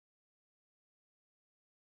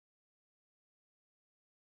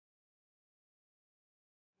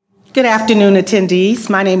Good afternoon, attendees.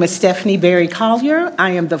 My name is Stephanie Berry Collier.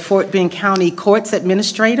 I am the Fort Bend County Courts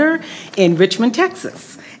Administrator in Richmond,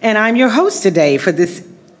 Texas. And I'm your host today for this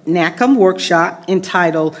NACM workshop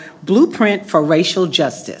entitled Blueprint for Racial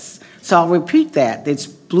Justice. So I'll repeat that. It's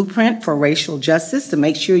Blueprint for Racial Justice to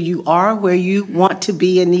make sure you are where you want to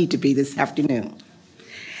be and need to be this afternoon.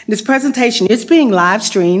 This presentation is being live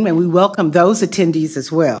streamed, and we welcome those attendees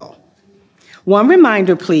as well. One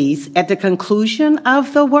reminder, please, at the conclusion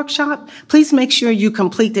of the workshop, please make sure you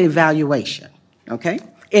complete the evaluation, okay?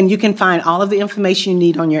 And you can find all of the information you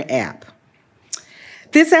need on your app.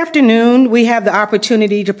 This afternoon, we have the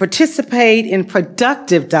opportunity to participate in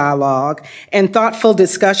productive dialogue and thoughtful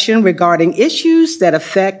discussion regarding issues that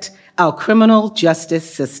affect our criminal justice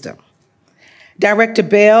system. Director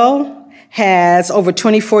Bell has over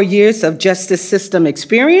 24 years of justice system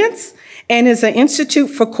experience and is an Institute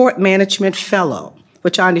for Court Management Fellow,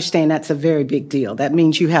 which I understand that's a very big deal. That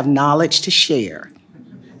means you have knowledge to share.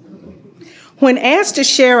 When asked to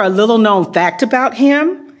share a little-known fact about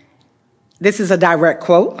him, this is a direct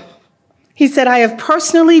quote. He said, "I have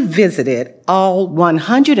personally visited all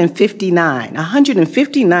 159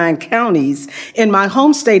 counties in my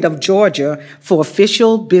home state of Georgia for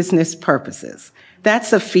official business purposes."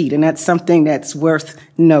 That's a feat, and that's something that's worth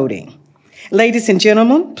noting. Ladies and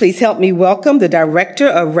gentlemen, please help me welcome the Director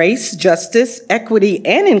of Race, Justice, Equity,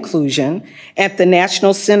 and Inclusion at the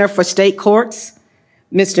National Center for State Courts,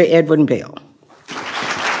 Mr. Edwin Bell.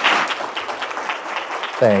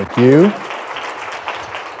 Thank you.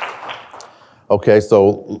 Okay,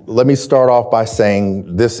 so let me start off by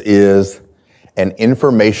saying this is an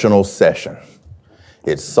informational session.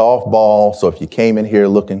 It's softball, so if you came in here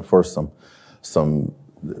looking for some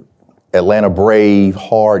Atlanta Brave,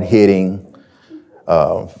 hard-hitting,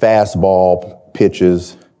 fastball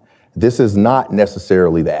pitches, this is not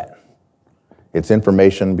necessarily that. It's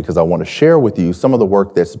information because I want to share with you some of the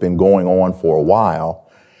work that's been going on for a while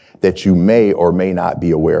that you may or may not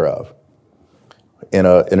be aware of. In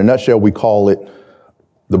a nutshell, we call it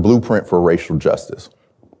the Blueprint for Racial Justice.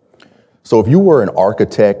 So if you were an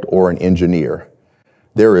architect or an engineer,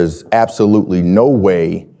 there is absolutely no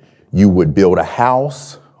way you would build a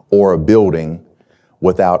house or a building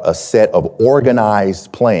without a set of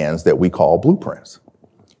organized plans that we call blueprints.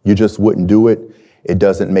 You just wouldn't do it. It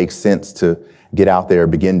doesn't make sense to get out there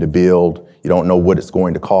and begin to build. You don't know what it's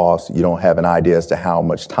going to cost. You don't have an idea as to how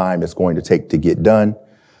much time it's going to take to get done.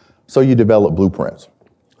 So you develop blueprints.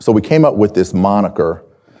 So we came up with this moniker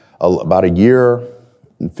about a year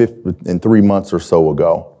and 3 months or so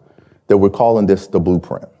ago that we're calling this the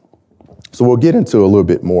Blueprint. So we'll get into a little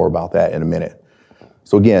bit more about that in a minute.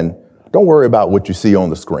 So again, don't worry about what you see on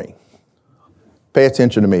the screen. Pay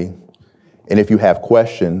attention to me. And if you have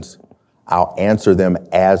questions, I'll answer them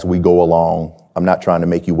as we go along. I'm not trying to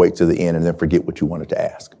make you wait to the end and then forget what you wanted to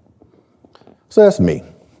ask. So that's me,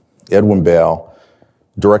 Edwin Bell,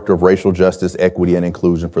 Director of Racial Justice, Equity, and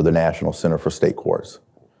Inclusion for the National Center for State Courts.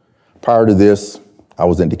 Prior to this, I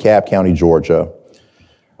was in DeKalb County, Georgia.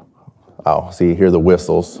 Oh, see, hear the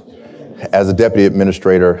whistles. As a deputy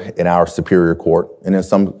administrator in our Superior Court, and in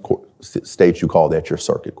some states you call that your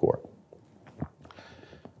circuit court.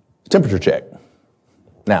 Temperature check.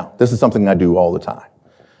 Now, this is something I do all the time,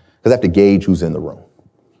 because I have to gauge who's in the room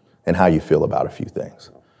and how you feel about a few things.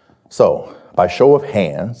 So, by show of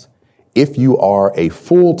hands, if you are a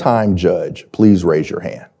full-time judge, please raise your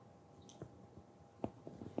hand.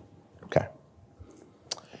 Okay.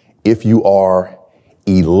 If you are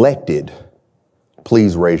elected,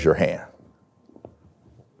 please raise your hand.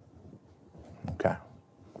 Okay.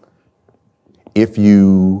 If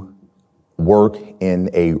you work in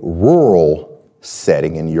a rural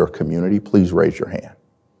setting in your community, please raise your hand.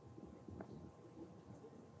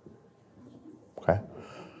 Okay.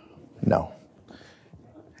 No.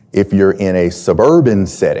 If you're in a suburban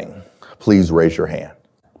setting, please raise your hand.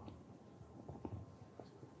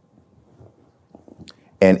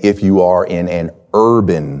 And if you are in an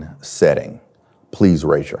urban setting, please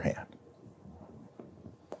raise your hand.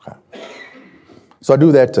 Okay. So I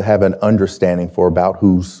do that to have an understanding for about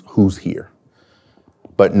who's here.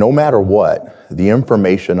 But no matter what, the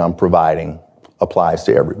information I'm providing applies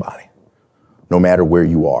to everybody, no matter where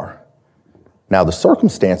you are. Now, the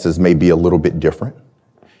circumstances may be a little bit different,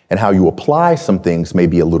 and how you apply some things may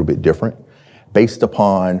be a little bit different based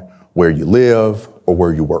upon where you live or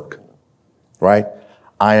where you work, right?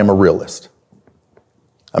 I am a realist.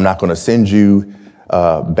 I'm not going to send you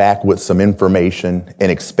back with some information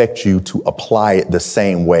and expect you to apply it the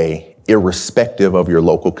same way, irrespective of your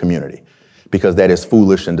local community, because that is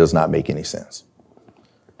foolish and does not make any sense.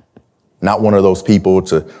 Not one of those people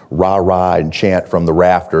to rah-rah and chant from the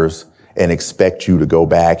rafters and expect you to go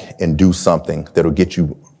back and do something that'll get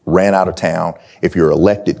you ran out of town. If you're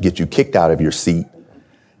elected, get you kicked out of your seat.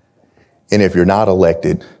 And if you're not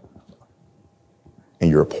elected and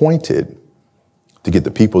you're appointed, to get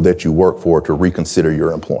the people that you work for to reconsider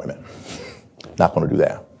your employment. Not going to do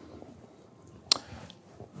that.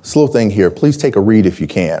 This little thing here, please take a read if you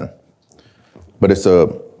can. But it's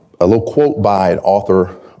a little quote by an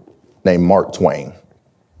author named Mark Twain.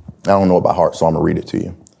 I don't know it by heart, so I'm going to read it to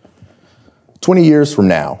you. 20 years from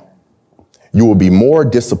now, you will be more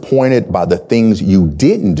disappointed by the things you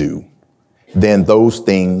didn't do than those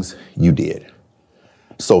things you did.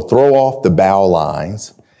 So throw off the bow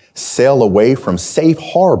lines, sail away from safe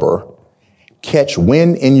harbor, catch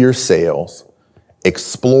wind in your sails,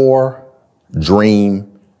 explore,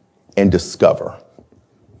 dream, and discover.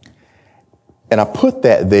 And I put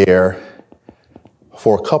that there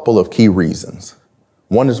for a couple of key reasons.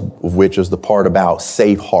 One of which is the part about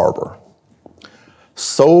safe harbor.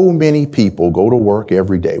 So many people go to work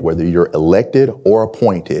every day, whether you're elected or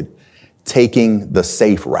appointed, taking the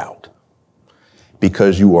safe route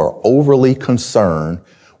because you are overly concerned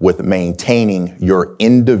with maintaining your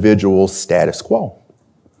individual status quo.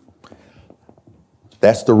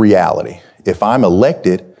 That's the reality. If I'm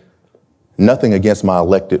elected, nothing against my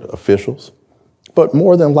elected officials, but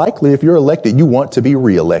more than likely, if you're elected, you want to be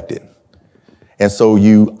reelected. And so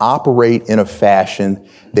you operate in a fashion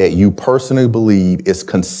that you personally believe is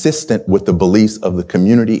consistent with the beliefs of the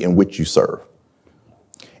community in which you serve.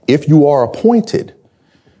 If you are appointed,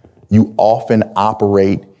 you often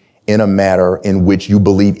operate in a manner in which you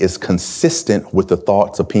believe is consistent with the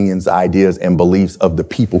thoughts, opinions, ideas, and beliefs of the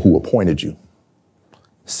people who appointed you.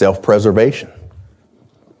 Self-preservation.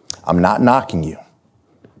 I'm not knocking you,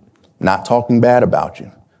 not talking bad about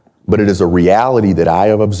you, but it is a reality that I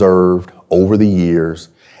have observed over the years.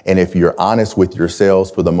 And if you're honest with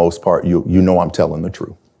yourselves, for the most part, you know I'm telling the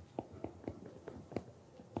truth.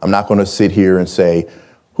 I'm not going to sit here and say,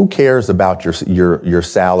 who cares about your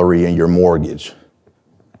salary and your mortgage?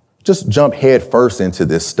 Just jump head first into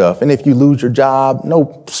this stuff. And if you lose your job,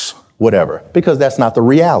 no, whatever, because that's not the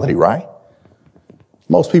reality, right?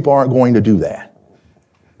 Most people aren't going to do that.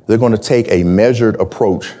 They're going to take a measured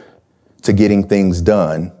approach to getting things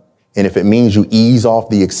done. And if it means you ease off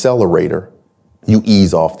the accelerator, you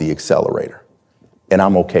ease off the accelerator. And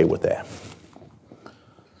I'm okay with that.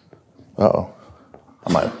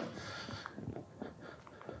 I might.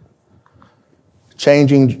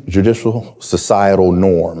 Changing judicial societal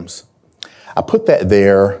norms. I put that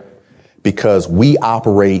there because we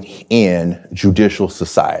operate in judicial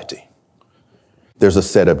society. There's a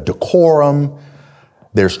set of decorum,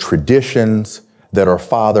 there's traditions that are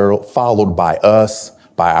followed by us,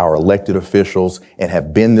 by our elected officials, and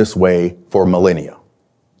have been this way for millennia.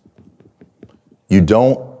 You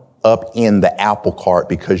don't upend the apple cart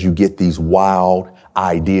because you get these wild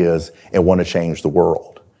ideas and want to change the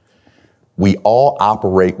world. We all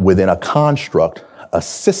operate within a construct, a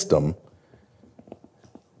system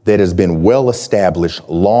that has been well established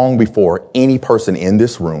long before any person in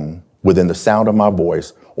this room, within the sound of my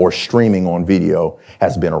voice or streaming on video,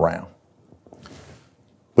 has been around.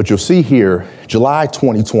 But you'll see here, July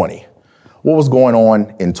 2020, what was going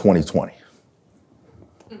on in 2020?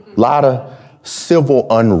 A lot of civil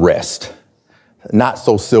unrest, not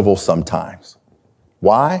so civil sometimes.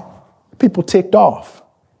 Why? People ticked off.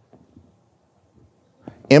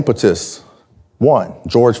 Impetus, one,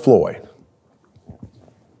 George Floyd,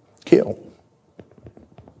 killed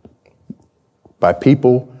by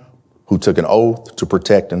people who took an oath to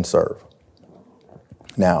protect and serve.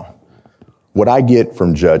 Now, what I get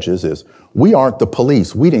from judges is, we aren't the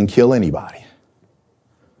police. We didn't kill anybody.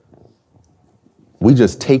 We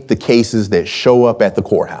just take the cases that show up at the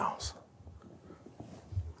courthouse.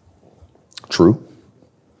 True.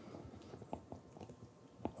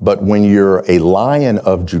 But when you're a lion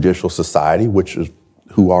of judicial society, which is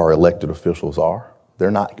who our elected officials are,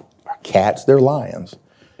 they're not cats, they're lions.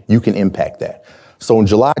 You can impact that. So in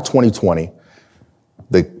July 2020,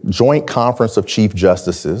 the Joint Conference of Chief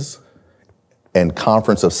Justices and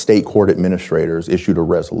Conference of State Court Administrators issued a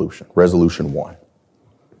resolution, Resolution 1.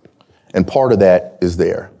 And part of that is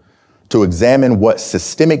there to examine what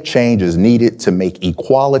systemic change is needed to make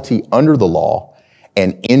equality under the law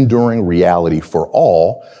an enduring reality for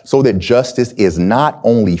all, so that justice is not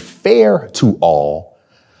only fair to all,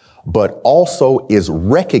 but also is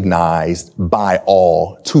recognized by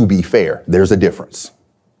all to be fair. There's a difference.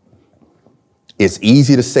 It's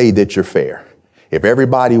easy to say that you're fair. If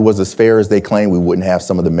everybody was as fair as they claim, we wouldn't have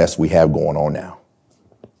some of the mess we have going on now.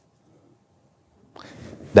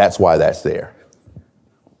 That's why that's there.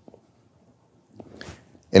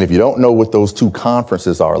 And if you don't know what those two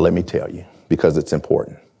conferences are, let me tell you, because it's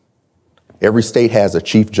important. Every state has a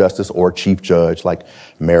chief justice or chief judge, like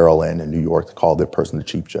Maryland and New York, they call their person the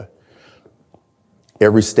chief judge.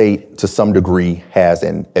 Every state, to some degree, has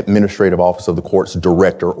an administrative office of the court's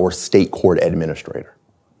director or state court administrator.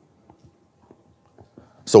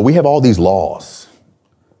 So we have all these laws,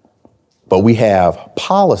 but we have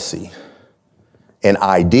policy and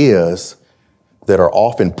ideas that are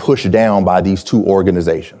often pushed down by these two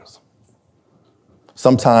organizations.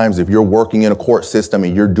 Sometimes if you're working in a court system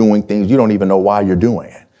and you're doing things, you don't even know why you're doing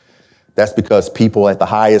it. That's because people at the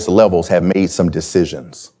highest levels have made some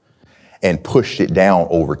decisions and pushed it down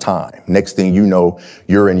over time. Next thing you know,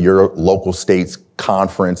 you're in your local state's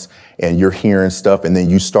conference and you're hearing stuff, and then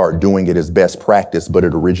you start doing it as best practice, but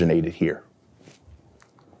it originated here.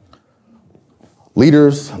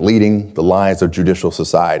 Leaders leading the lines of judicial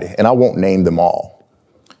society, and I won't name them all,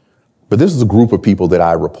 but this is a group of people that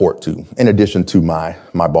I report to, in addition to my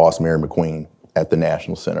boss, Mary McQueen, at the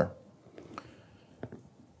National Center.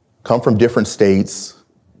 Come from different states,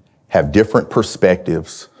 have different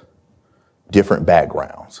perspectives, different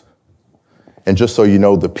backgrounds. And just so you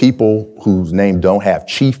know, the people whose name don't have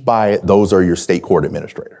chief by it, those are your state court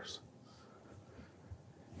administrators.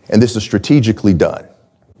 And this is strategically done.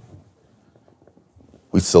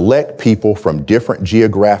 We select people from different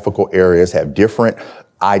geographical areas, have different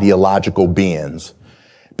ideological bends,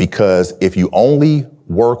 because if you only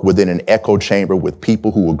work within an echo chamber with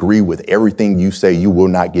people who agree with everything you say, you will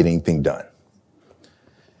not get anything done.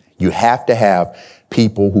 You have to have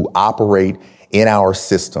people who operate in our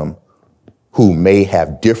system who may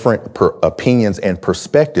have different opinions and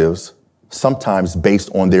perspectives, sometimes based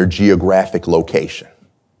on their geographic location.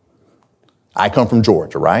 I come from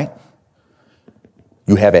Georgia, right?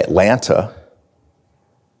 You have Atlanta,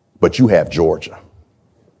 but you have Georgia.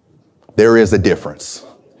 There is a difference.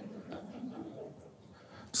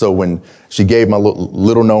 So when she gave my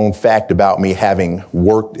little known fact about me having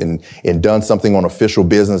worked and done something on official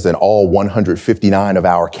business in all 159 of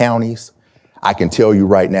our counties, I can tell you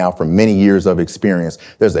right now from many years of experience,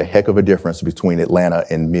 there's a heck of a difference between Atlanta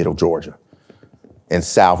and Middle Georgia, and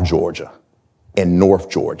South Georgia, and North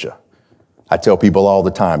Georgia. I tell people all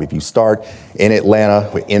the time, if you start in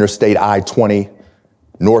Atlanta with Interstate I-20,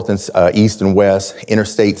 north and east and west,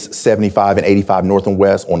 Interstates 75 and 85 north and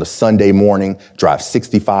west on a Sunday morning, drive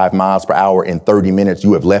 65 miles per hour in 30 minutes,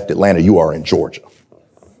 you have left Atlanta, you are in Georgia.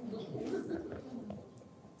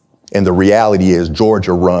 And the reality is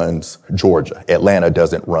Georgia runs Georgia. Atlanta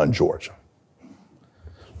doesn't run Georgia.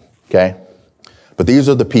 Okay? But these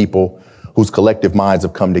are the people whose collective minds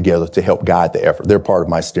have come together to help guide the effort. They're part of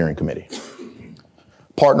my steering committee.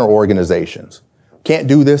 Partner organizations. Can't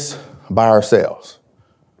do this by ourselves.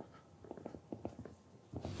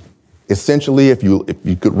 Essentially, if you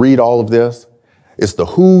could read all of this, it's the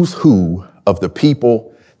who's who of the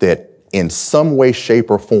people that in some way,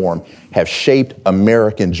 shape, or form have shaped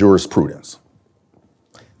American jurisprudence.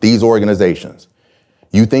 These organizations.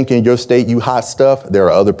 You think in your state you hot stuff, there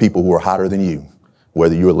are other people who are hotter than you,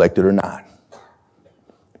 whether you're elected or not.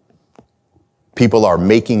 People are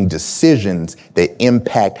making decisions that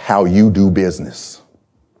impact how you do business.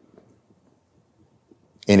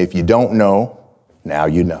 And if you don't know, now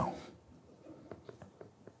you know.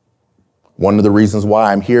 One of the reasons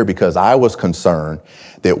why I'm here, because I was concerned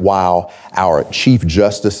that while our chief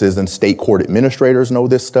justices and state court administrators know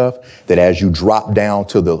this stuff, that as you drop down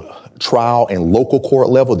to the trial and local court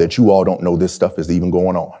level, that you all don't know this stuff is even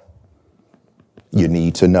going on. You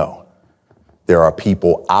need to know. There are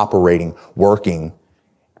people operating, working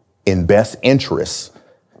in best interests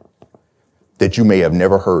that you may have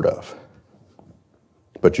never heard of,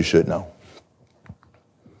 but you should know.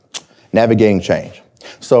 Navigating change.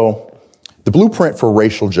 So, the Blueprint for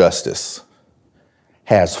Racial Justice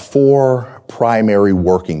has 4 primary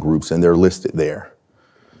working groups, and they're listed there.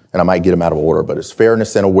 And I might get them out of order, but it's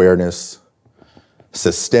fairness and awareness,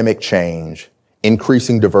 systemic change,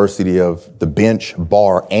 increasing diversity of the bench,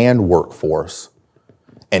 bar, and workforce,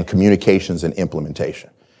 and communications and implementation.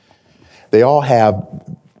 They all have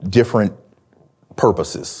different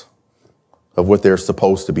purposes of what they're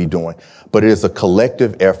supposed to be doing. But it is a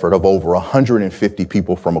collective effort of over 150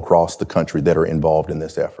 people from across the country that are involved in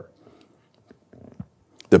this effort.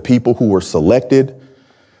 The people who were selected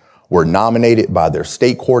were nominated by their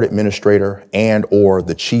state court administrator and or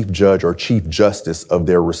the chief judge or chief justice of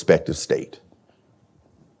their respective state.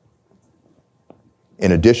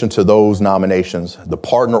 In addition to those nominations, the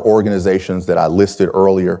partner organizations that I listed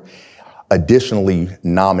earlier additionally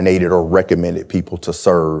nominated or recommended people to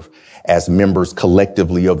serve as members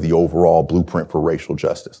collectively of the overall Blueprint for Racial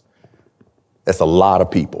Justice. That's a lot of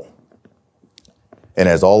people. And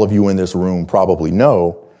as all of you in this room probably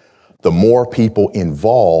know, the more people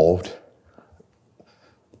involved,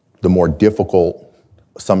 the more difficult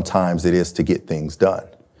sometimes it is to get things done.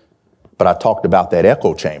 But I talked about that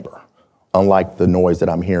echo chamber, unlike the noise that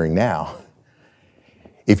I'm hearing now.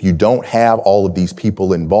 If you don't have all of these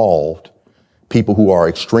people involved, people who are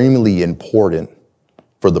extremely important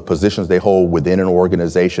for the positions they hold within an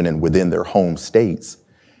organization and within their home states,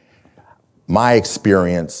 my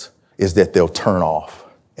experience is that they'll turn off,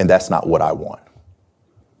 and that's not what I want.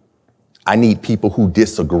 I need people who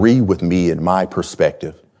disagree with me and my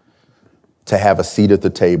perspective to have a seat at the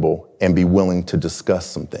table and be willing to discuss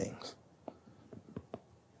some things.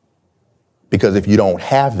 Because if you don't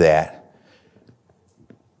have that,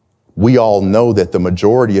 we all know that the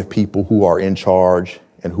majority of people who are in charge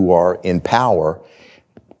and who are in power,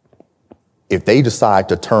 if they decide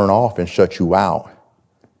to turn off and shut you out,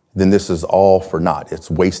 then this is all for naught.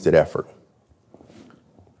 It's wasted effort.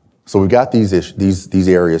 So we've got these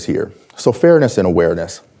areas here. So fairness and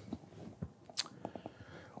awareness.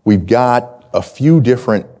 We've got a few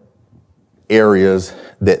different areas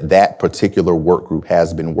that particular work group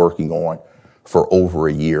has been working on for over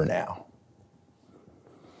a year now.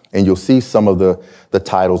 And you'll see some of the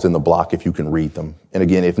titles in the block if you can read them. And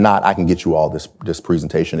again, if not, I can get you all this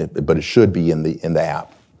presentation, but it should be in the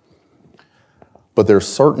app. But there's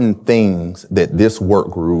certain things that this work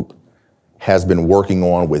group has been working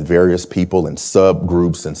on with various people and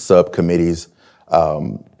subgroups and subcommittees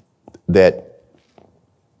that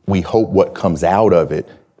we hope what comes out of it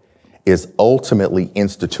is ultimately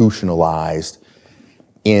institutionalized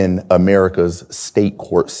in America's state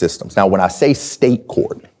court systems. Now, when I say state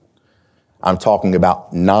court, I'm talking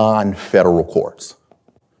about non-federal courts.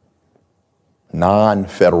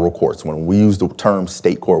 Non-federal courts. When we use the term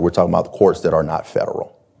state court, we're talking about the courts that are not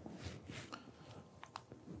federal.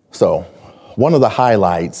 So one of the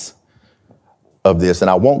highlights of this, and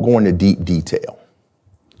I won't go into deep detail,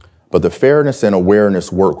 but the Fairness and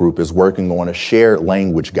Awareness Work Group is working on a shared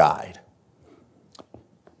language guide.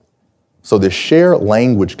 So the shared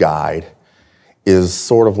language guide is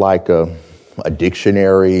sort of like a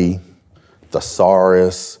dictionary,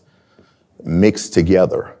 thesaurus, mixed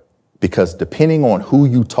together. Because depending on who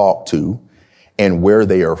you talk to and where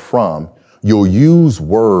they are from, you'll use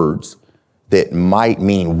words that might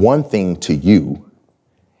mean one thing to you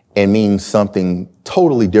and mean something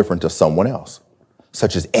totally different to someone else,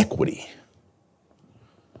 such as equity.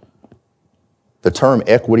 The term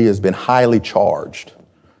equity has been highly charged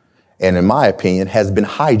and, in my opinion, has been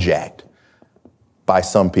hijacked by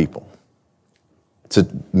some people to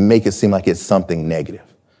make it seem like it's something negative.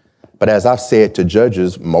 But as I've said to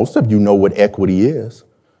judges, most of you know what equity is.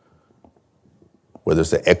 Whether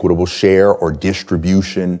it's an equitable share or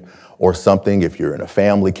distribution or something, if you're in a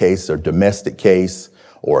family case or domestic case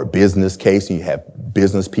or a business case and you have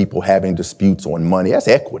business people having disputes on money, that's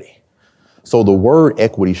equity. So the word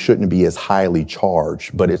equity shouldn't be as highly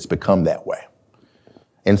charged, but it's become that way.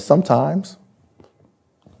 And sometimes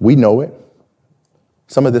we know it.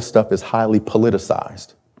 Some of this stuff is highly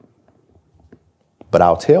politicized. But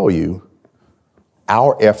I'll tell you,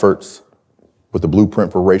 our efforts with the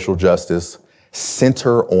Blueprint for Racial Justice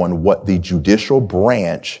center on what the judicial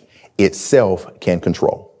branch itself can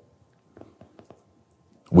control.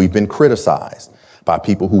 We've been criticized by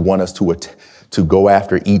people who want us to go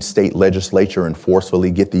after each state legislature and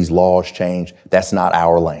forcefully get these laws changed. That's not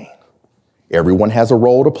our lane. Everyone has a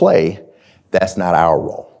role to play. That's not our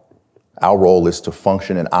role. Our role is to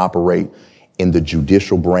function and operate in the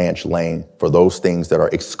judicial branch lane for those things that are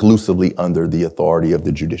exclusively under the authority of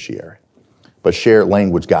the judiciary. But shared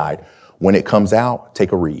language guide, when it comes out,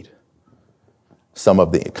 take a read. Some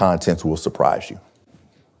of the contents will surprise you.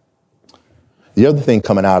 The other thing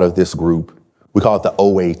coming out of this group, we call it the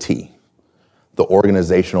OAT, the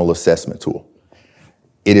Organizational Assessment Tool.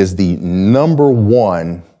 It is the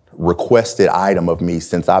 #1 requested item of me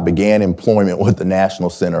since I began employment with the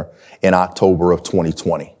National Center in October of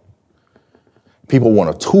 2020. People want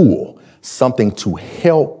a tool, something to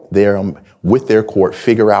help them with their court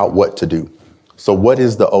figure out what to do. So what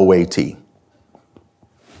is the OAT? It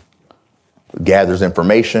gathers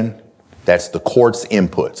information. That's the court's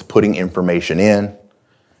inputs, putting information in.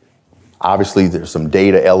 Obviously, there's some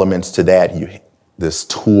data elements to that. This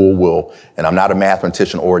tool will, and I'm not a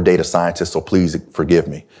mathematician or a data scientist, so please forgive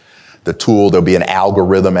me. The tool, there'll be an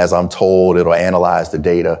algorithm, as I'm told. It'll analyze the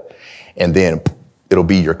data, and then it'll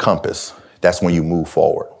be your compass. That's when you move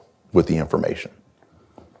forward with the information.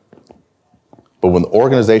 But when the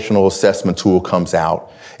organizational assessment tool comes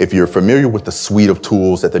out, if you're familiar with the suite of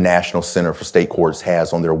tools that the National Center for State Courts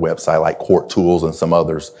has on their website, like Court Tools and some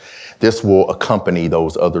others, this will accompany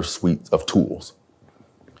those other suites of tools.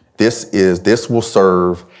 This will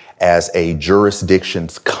serve as a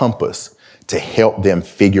jurisdiction's compass to help them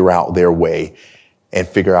figure out their way and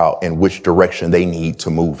figure out in which direction they need to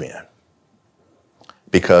move in.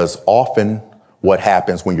 Because often what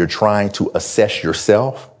happens when you're trying to assess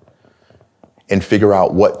yourself and figure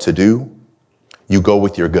out what to do, you go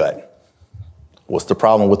with your gut. What's the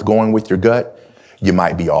problem with going with your gut? You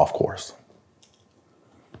might be off course.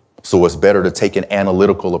 So it's better to take an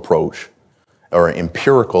analytical approach or an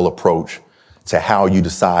empirical approach to how you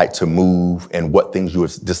decide to move and what things you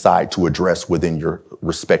decide to address within your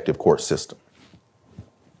respective court system.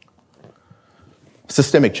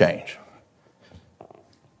 Systemic change.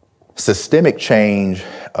 Systemic change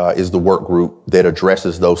is the work group that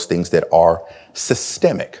addresses those things that are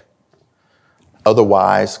systemic,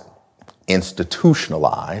 otherwise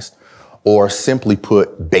institutionalized, or simply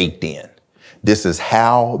put, baked in. This is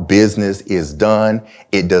how business is done.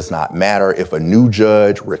 It does not matter if a new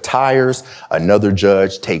judge retires, another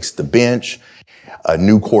judge takes the bench, a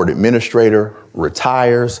new court administrator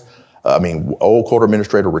retires, old court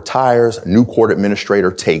administrator retires, new court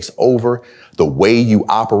administrator takes over. The way you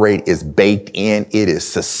operate is baked in. It is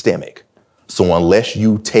systemic. So unless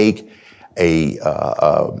you take a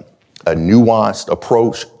nuanced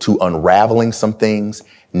approach to unraveling some things,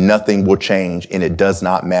 nothing will change, and it does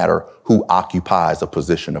not matter who occupies a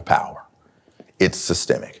position of power. It's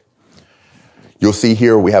systemic. You'll see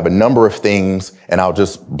here we have a number of things, and I'll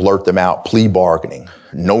just blurt them out. Plea bargaining,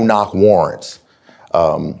 no-knock warrants,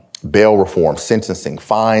 bail reform, sentencing,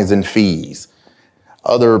 fines and fees,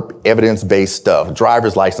 other evidence-based stuff,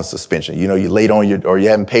 driver's license suspension. You late on or you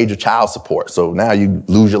haven't paid your child support. So now you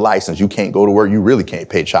lose your license. You can't go to work. You really can't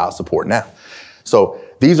pay child support now. So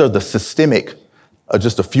these are the systemic,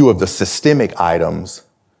 just a few of the systemic items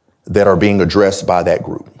that are being addressed by that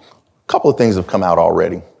group. A couple of things have come out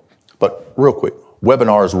already, but real quick,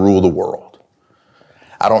 webinars rule the world.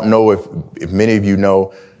 I don't know if many of you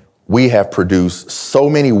know, we have produced so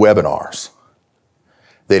many webinars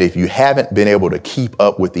that if you haven't been able to keep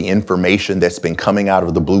up with the information that's been coming out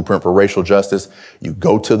of the Blueprint for Racial Justice, you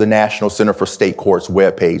go to the National Center for State Courts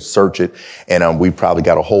webpage, search it, and we've probably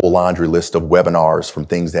got a whole laundry list of webinars from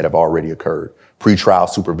things that have already occurred. Pretrial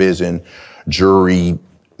supervision, jury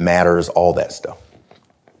matters, all that stuff.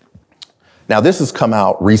 Now, this has come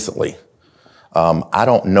out recently. I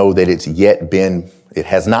don't know that it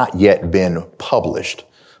has not yet been published,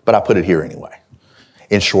 but I put it here anyway,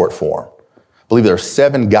 in short form. I believe there are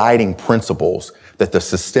 7 guiding principles that the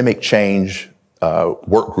Systemic Change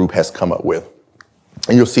work group has come up with,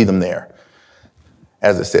 and you'll see them there.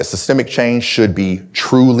 As it says, systemic change should be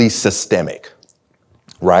truly systemic,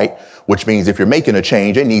 right? Which means if you're making a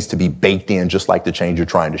change, it needs to be baked in just like the change you're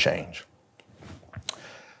trying to change.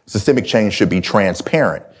 Systemic change should be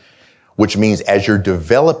transparent, which means as you're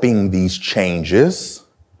developing these changes,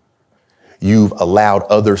 you've allowed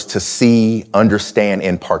others to see, understand,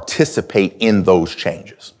 and participate in those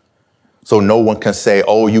changes. So no one can say,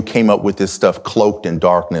 oh, you came up with this stuff cloaked in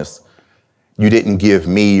darkness. You didn't give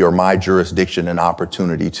me or my jurisdiction an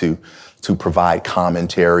opportunity to provide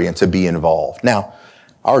commentary and to be involved. Now,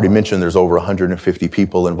 I already mentioned there's over 150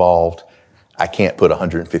 people involved. I can't put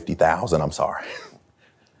 150,000, I'm sorry.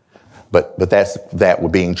 But that's that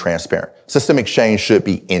with being transparent. Systemic change should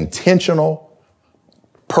be intentional,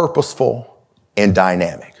 purposeful, and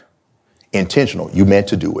dynamic. Intentional, you meant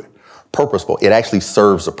to do it. Purposeful, it actually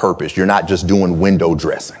serves a purpose. You're not just doing window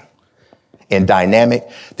dressing. And dynamic,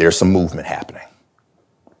 there's some movement happening.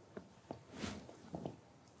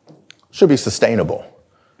 Should be sustainable,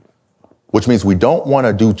 which means we don't want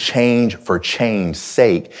to do change for change's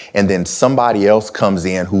sake and then somebody else comes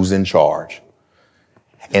in who's in charge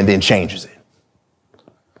and then changes it.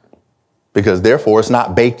 Because therefore it's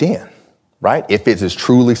not baked in. Right? If it is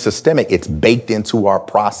truly systemic, it's baked into our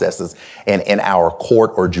processes and in our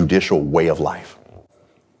court or judicial way of life.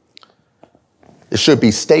 It should be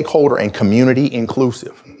stakeholder and community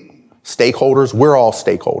inclusive. Stakeholders, we're all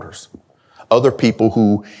stakeholders. Other people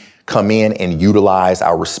who come in and utilize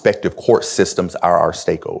our respective court systems are our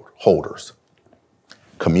stakeholders.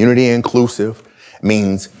 Community inclusive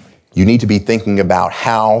means you need to be thinking about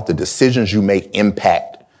how the decisions you make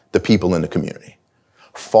impact the people in the community.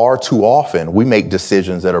 Far too often, we make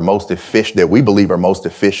decisions that are most efficient, that we believe are most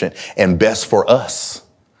efficient and best for us.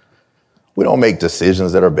 We don't make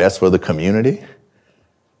decisions that are best for the community.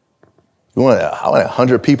 I want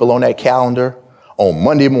 100 people on that calendar on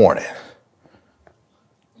Monday morning.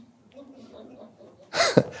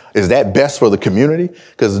 Is that best for the community?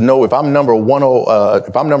 Because no, if I'm number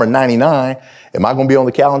 99, am I going to be on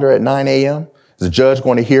the calendar at 9 a.m.? Is the judge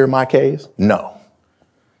going to hear my case? No.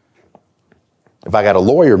 If I got a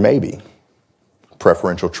lawyer, maybe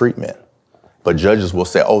preferential treatment. But judges will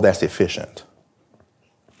say, oh, that's efficient.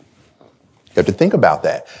 You have to think about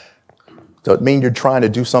that. Doesn't mean you're trying to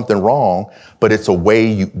do something wrong, but it's a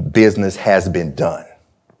way business has been done.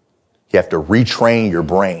 You have to retrain your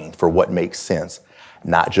brain for what makes sense,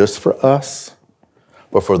 not just for us,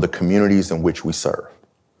 but for the communities in which we serve.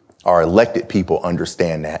 Our elected people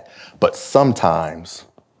understand that, but sometimes,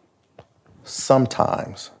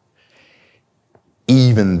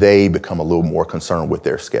 even they become a little more concerned with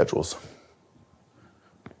their schedules.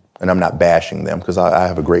 And I'm not bashing them because I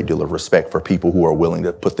have a great deal of respect for people who are willing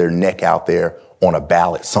to put their neck out there on a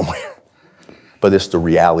ballot somewhere. But it's the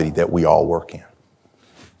reality that we all work in.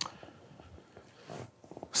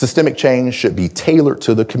 Systemic change should be tailored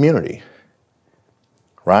to the community,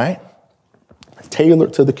 right?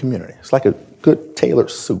 Tailored to the community. It's like a good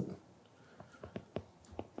tailored suit.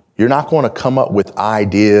 You're not going to come up with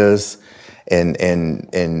ideas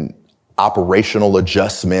and operational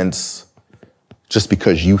adjustments just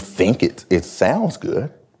because you think it sounds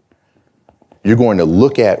good. You're going to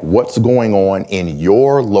look at what's going on in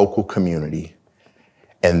your local community,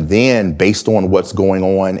 and then based on what's going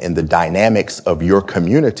on in the dynamics of your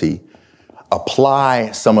community,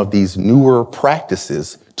 apply some of these newer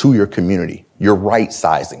practices to your community. You're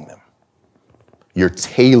right-sizing them. You're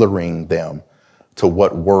tailoring them to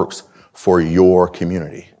what works for your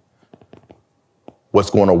community. What's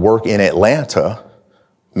going to work in Atlanta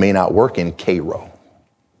may not work in Cairo.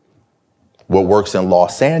 What works in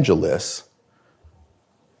Los Angeles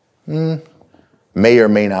may or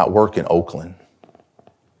may not work in Oakland.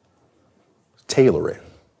 Tailor it.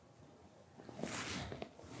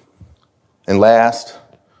 And last,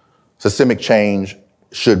 systemic change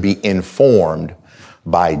should be informed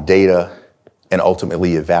by data and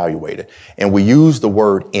ultimately evaluated. And we use the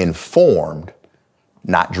word informed,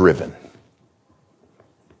 not driven.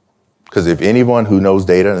 Because if anyone who knows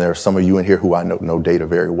data, and there are some of you in here who I know data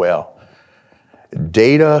very well,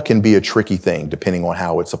 data can be a tricky thing depending on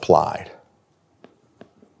how it's applied.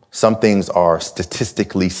 Some things are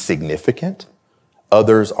statistically significant.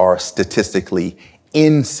 Others are statistically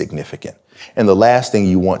insignificant. And the last thing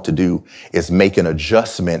you want to do is make an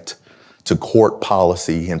adjustment to court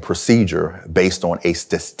policy and procedure based on a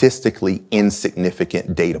statistically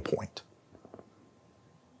insignificant data point.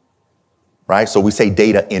 Right? So we say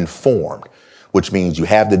data informed, which means you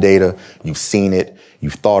have the data, you've seen it,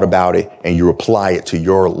 you've thought about it, and you apply it to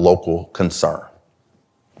your local concern.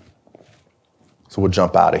 So we'll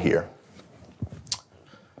jump out of here.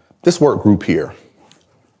 This work group here,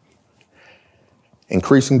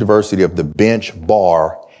 increasing diversity of the bench,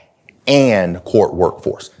 bar, and court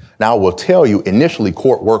workforce. Now I will tell you, initially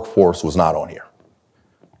court workforce was not on here.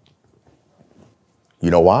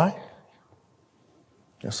 You know why?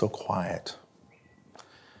 You're so quiet.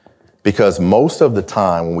 Because most of the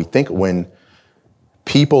time when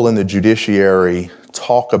people in the judiciary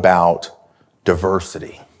talk about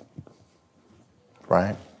diversity,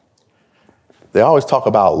 right? They always talk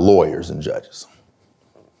about lawyers and judges.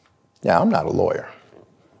 Yeah, I'm not a lawyer.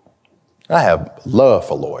 I have love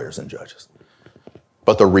for lawyers and judges.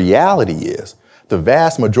 But the reality is the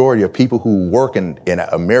vast majority of people who work in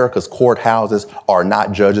America's courthouses are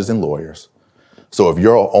not judges and lawyers. So if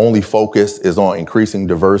your only focus is on increasing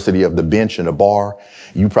diversity of the bench and the bar,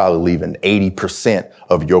 you probably leaving 80%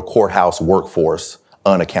 of your courthouse workforce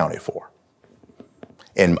unaccounted for.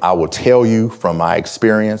 And I will tell you from my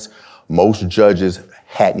experience, most judges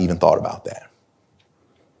hadn't even thought about that.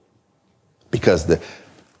 Because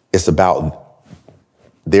it's about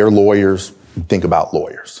their lawyers, think about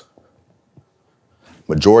lawyers.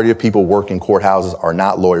 Majority of people working courthouses are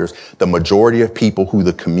not lawyers. The majority of people who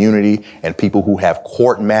the community and people who have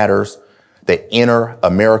court matters that enter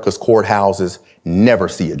America's courthouses never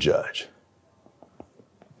see a judge.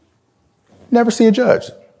 Never see a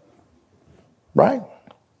judge, right?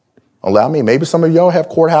 I mean, maybe some of y'all have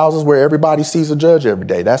courthouses where everybody sees a judge every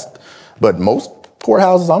day. But most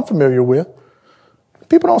courthouses I'm familiar with,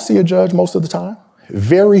 people don't see a judge most of the time.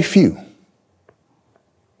 Very few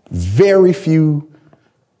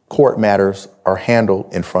court matters are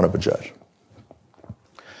handled in front of a judge.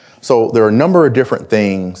 So there are a number of different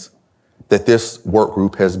things that this work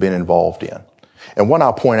group has been involved in. And one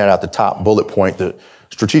I'll point out at the top bullet point, the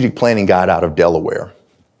Strategic Planning Guide out of Delaware.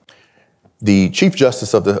 The Chief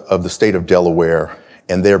Justice of the state of Delaware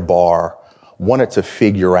and their bar wanted to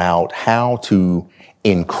figure out how to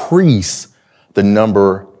increase the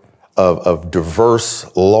number of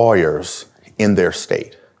diverse lawyers in their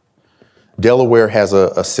state. Delaware has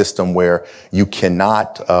a system where you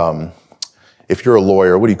cannot, if you're a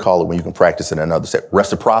lawyer, what do you call it when you can practice in another state?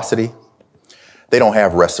 Reciprocity? They don't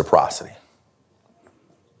have reciprocity.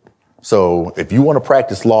 So if you want to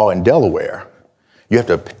practice law in Delaware, you have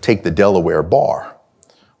to take the Delaware bar.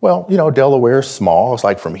 Well, you know, Delaware is small. It's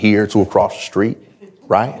like from here to across the street,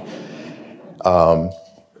 right?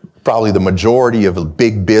 Probably the majority of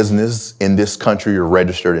big business in this country are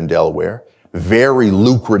registered in Delaware. Very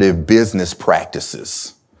lucrative business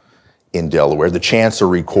practices in Delaware. The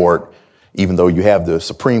Chancery Court, even though you have the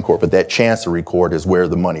Supreme Court, but that Chancery Court is where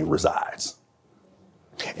the money resides.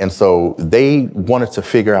 And so they wanted to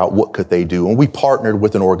figure out what could they do. And we partnered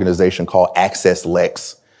with an organization called Access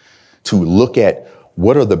Lex to look at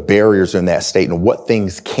what are the barriers in that state and what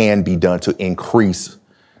things can be done to increase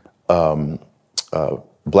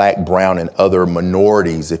Black, brown, and other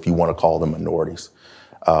minorities, if you want to call them minorities,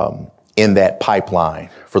 in that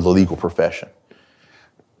pipeline for the legal profession.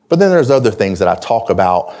 But then there's other things that I talk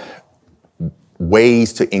about,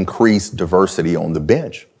 ways to increase diversity on the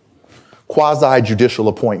bench. Quasi-judicial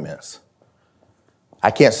appointments.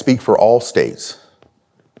 I can't speak for all states,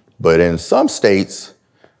 but in some states,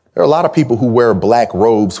 there are a lot of people who wear black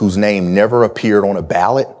robes whose name never appeared on a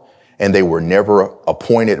ballot, and they were never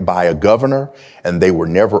appointed by a governor, and they were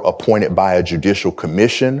never appointed by a judicial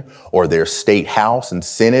commission or their state house and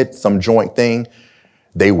senate, some joint thing.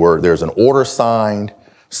 There's an order signed,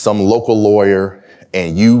 some local lawyer,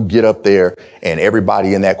 and you get up there and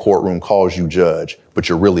everybody in that courtroom calls you judge, but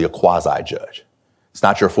you're really a quasi-judge. It's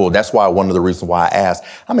not your full. That's why one of the reasons why I asked,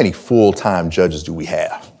 how many full-time judges do we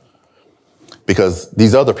have? Because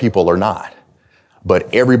these other people are not.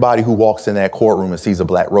 But everybody who walks in that courtroom and sees a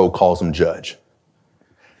black robe calls them judge.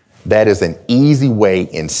 That is an easy way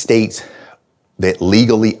in states that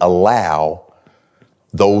legally allow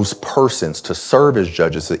those persons to serve as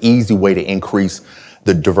judges, an easy way to increase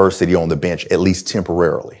the diversity on the bench, at least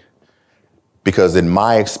temporarily. Because in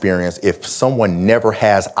my experience, if someone never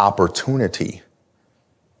has opportunity,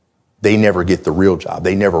 they never get the real job.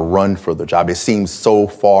 They never run for the job. It seems so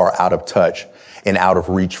far out of touch and out of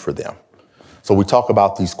reach for them. So we talk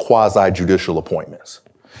about these quasi-judicial appointments,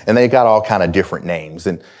 and they got all kind of different names.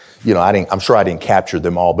 And, you know, I'm sure I didn't capture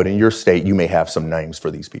them all, but in your state, you may have some names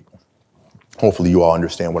for these people. Hopefully you all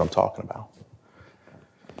understand what I'm talking about.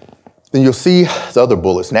 Then you'll see the other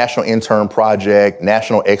bullets: National Intern Project,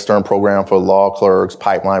 National Extern Program for Law Clerks,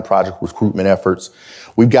 Pipeline Project recruitment efforts.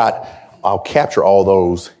 I'll capture all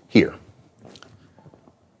those here.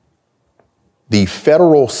 The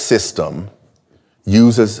federal system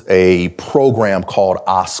uses a program called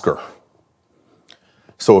Oscar.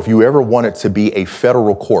 So if you ever wanted to be a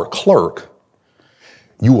federal court clerk,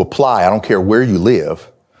 you apply, I don't care where you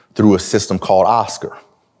live, through a system called Oscar.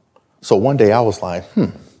 So one day I was like,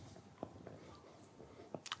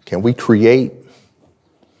 can we create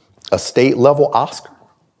a state level Oscar?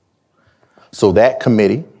 So that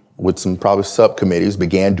committee, with some probably subcommittees,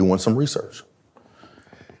 began doing some research.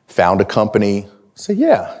 Found a company, said,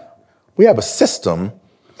 yeah, we have a system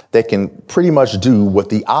that can pretty much do what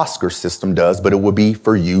the Oscar system does, but it would be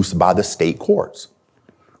for use by the state courts.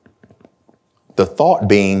 The thought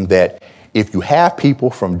being that if you have people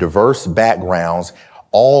from diverse backgrounds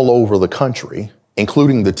all over the country,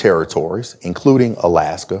 including the territories, including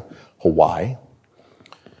Alaska, Hawaii,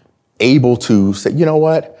 able to say, you know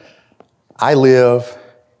what, I live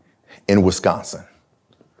in Wisconsin,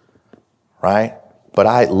 right? But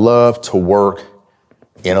I love to work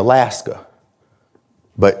in Alaska.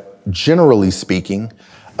 But generally speaking,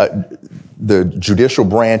 the judicial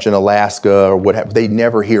branch in Alaska or whatever, they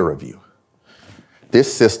never hear of you.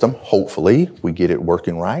 This system, hopefully, we get it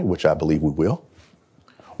working right, which I believe we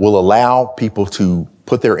will allow people to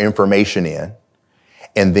put their information in,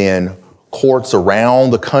 and then courts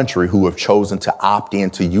around the country who have chosen to opt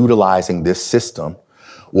into utilizing this system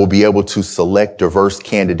will be able to select diverse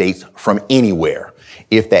candidates from anywhere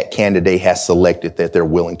if that candidate has selected that they're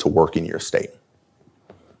willing to work in your state.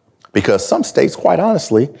 Because some states, quite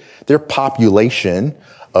honestly, their population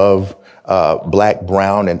of Black,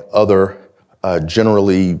 brown, and other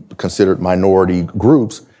generally considered minority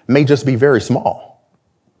groups may just be very small.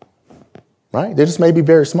 Right? They just may be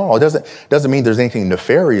very small. It doesn't mean there's anything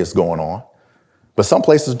nefarious going on, but some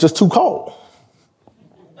places are just too cold.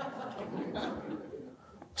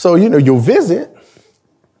 So, you know, you'll visit,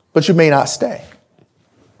 but you may not stay.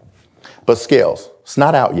 But Scales, it's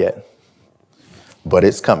not out yet, but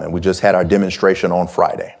it's coming. We just had our demonstration on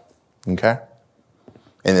Friday, okay?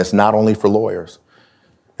 And it's not only for lawyers,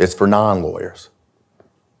 it's for non-lawyers.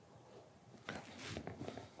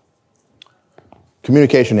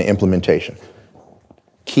 Communication and implementation.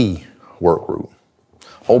 Key work group.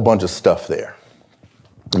 Whole bunch of stuff there.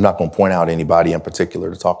 I'm not going to point out anybody in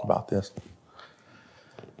particular to talk about this.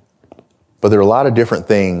 But there are a lot of different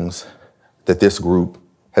things that this group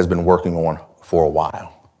has been working on for a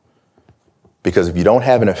while. Because if you don't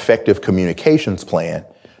have an effective communications plan,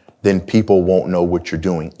 then people won't know what you're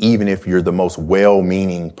doing, even if you're the most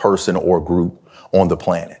well-meaning person or group on the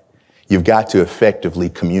planet. You've got to effectively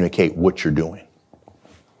communicate what you're doing.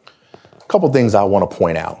 A couple things I want to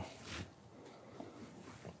point out.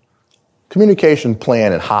 Communication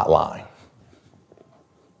plan and hotline. I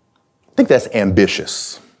think that's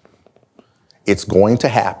ambitious. It's going to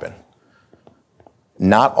happen.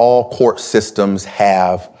 Not all court systems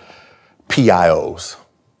have PIOs,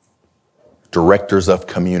 directors of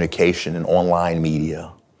communication and online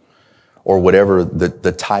media, or whatever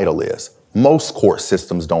the title is. Most court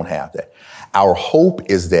systems don't have that. Our hope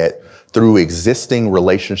is that through existing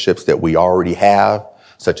relationships that we already have,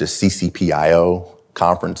 such as CCPIO,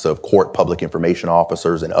 Conference of Court Public Information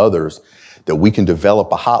Officers, and others, that we can develop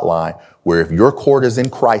a hotline where if your court is in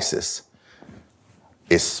crisis,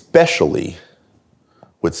 especially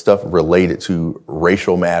with stuff related to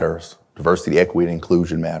racial matters, diversity, equity, and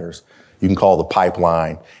inclusion matters, you can call the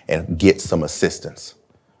pipeline and get some assistance.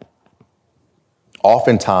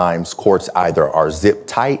 Oftentimes, courts either are zip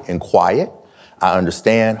tight and quiet. I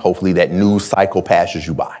understand. Hopefully that news cycle passes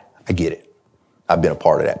you by. I get it. I've been a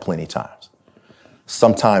part of that plenty of times.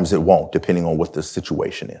 Sometimes it won't, depending on what the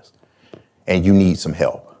situation is. And you need some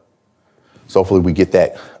help. So hopefully we get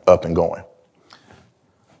that up and going.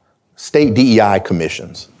 State DEI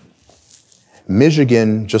commissions.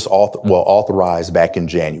 Michigan just authorized back in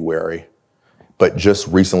January, but just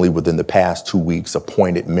recently, within the past 2 weeks,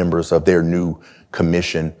 appointed members of their new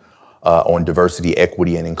commission on diversity,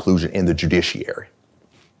 equity, and inclusion in the judiciary.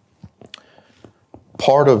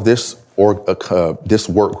 Part of this work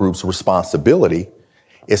group's responsibility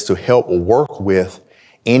is to help work with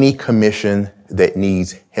any commission that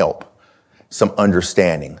needs help, some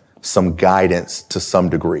understanding, some guidance to some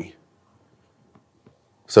degree.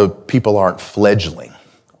 So people aren't fledgling,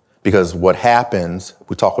 because what happens,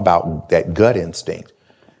 we talk about that gut instinct.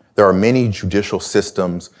 There are many judicial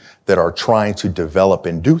systems that are trying to develop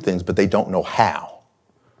and do things, but they don't know how.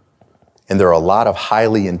 And there are a lot of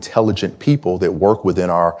highly intelligent people that work within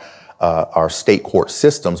our state court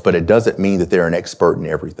systems, but it doesn't mean that they're an expert in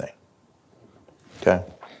everything. Okay?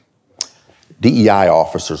 DEI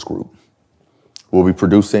officers group will be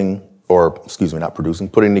putting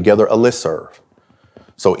together a listserv.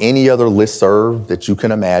 So any other listserv that you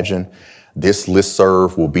can imagine, this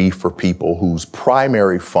listserv will be for people whose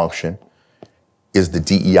primary function is the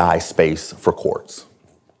DEI space for courts,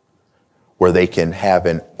 where they can have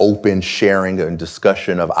an open sharing and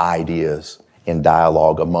discussion of ideas and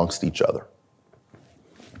dialogue amongst each other.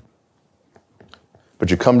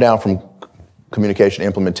 But you come down from communication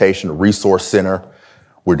implementation, resource center.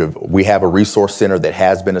 We have a resource center that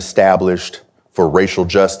has been established for racial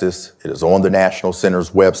justice. It is on the National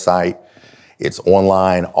Center's website. It's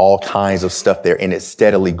online, all kinds of stuff there, and it's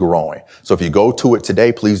steadily growing. So if you go to it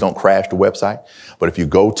today, please don't crash the website. But if you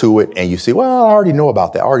go to it and you see, well, I already know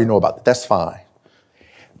about that, that's fine.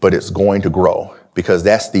 But it's going to grow, because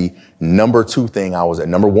that's the number two thing I was at.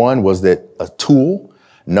 Number one was that a tool.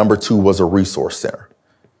 Number two was a resource center.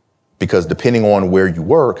 Because depending on where you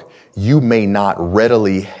work, you may not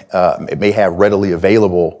may have readily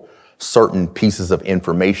available certain pieces of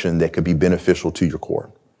information that could be beneficial to your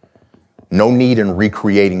court. No need in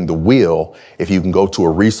recreating the wheel if you can go to a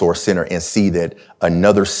resource center and see that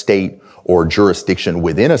another state or jurisdiction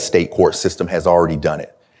within a state court system has already done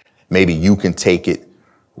it. Maybe you can take it,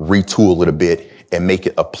 retool it a bit, and make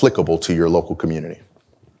it applicable to your local community.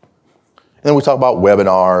 And then we talk about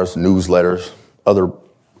webinars, newsletters, other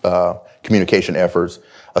communication efforts,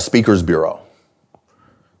 a speakers bureau,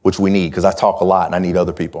 which we need, because I talk a lot and I need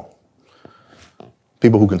other people.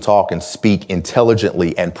 People who can talk and speak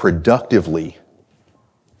intelligently and productively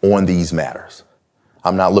on these matters.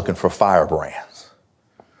 I'm not looking for firebrands.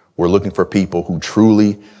 We're looking for people who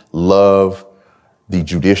truly love the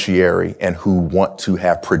judiciary and who want to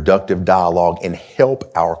have productive dialogue and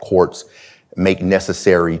help our courts make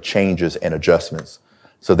necessary changes and adjustments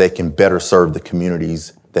so they can better serve the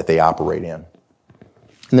communities that they operate in.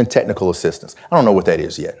 And then technical assistance. I don't know what that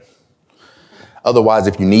is yet. Otherwise,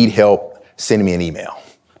 if you need help, send me an email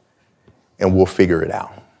and we'll figure it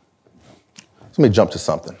out. So let me jump to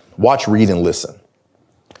something. Watch, Read, and Listen.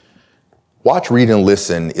 Watch, Read, and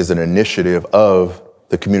Listen is an initiative of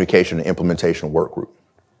the Communication and Implementation Work Group.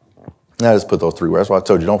 Now, I just put those three words. That's why I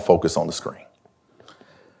told you don't focus on the screen.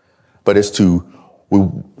 But it's to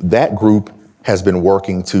That group has been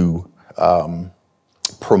working to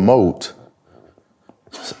promote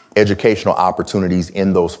educational opportunities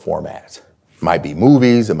in those formats. It might be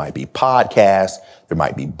movies, it might be podcasts, there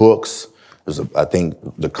might be books. I think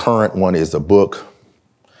the current one is a book,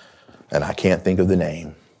 and I can't think of the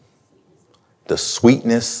name. The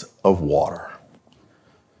Sweetness of Water.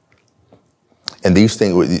 And these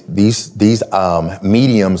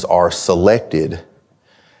mediums are selected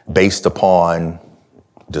based upon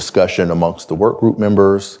discussion amongst the work group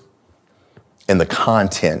members and the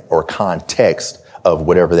content or context of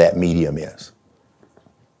whatever that medium is.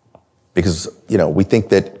 Because, we think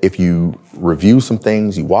that if you review some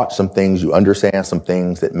things, you watch some things, you understand some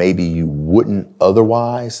things that maybe you wouldn't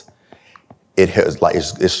otherwise,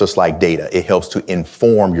 it's just like data. It helps to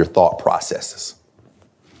inform your thought processes.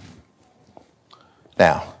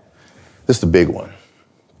 Now, this is the big one.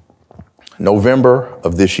 November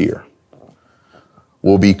of this year,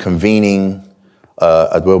 we'll be convening,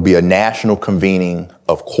 there'll be a national convening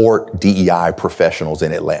of court DEI professionals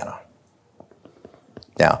in Atlanta.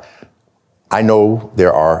 Now, I know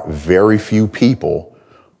there are very few people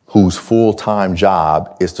whose full-time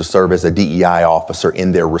job is to serve as a DEI officer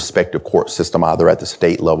in their respective court system, either at the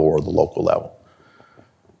state level or the local level.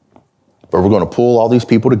 But we're going to pull all these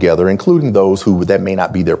people together, including those who that may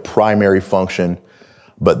not be their primary function,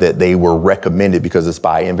 but that they were recommended because it's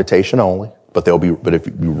by invitation only. But if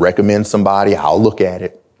you recommend somebody, I'll look at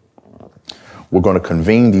it. We're going to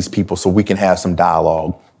convene these people so we can have some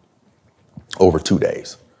dialogue over 2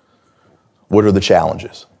 days. What are the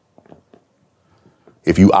challenges?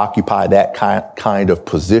 If you occupy that kind of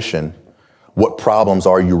position, what problems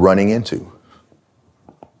are you running into?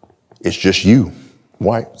 It's just you.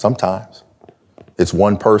 Why? Sometimes. It's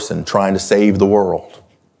one person trying to save the world.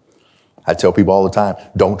 I tell people all the time,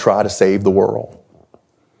 don't try to save the world.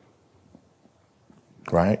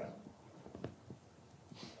 Right?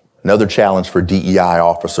 Another challenge for DEI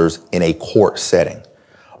officers in a court setting.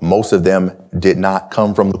 Most of them did not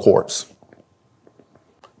come from the courts.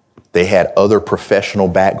 They had other professional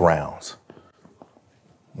backgrounds,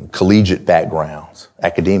 collegiate backgrounds,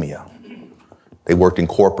 academia. They worked in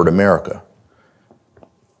corporate America.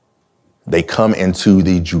 They come into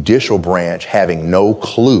the judicial branch having no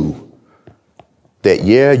clue that,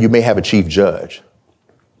 you may have a chief judge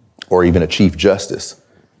or even a chief justice,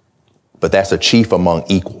 but that's a chief among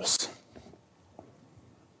equals,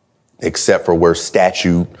 except for where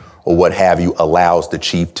statute or what have you allows the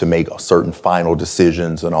chief to make certain final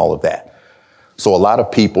decisions and all of that. So a lot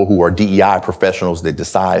of people who are DEI professionals that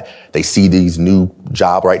decide they see these new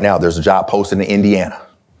job right now, there's a job posted in Indiana.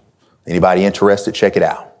 Anybody interested? Check it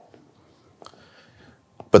out.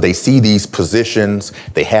 But they see these positions,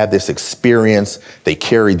 they have this experience, they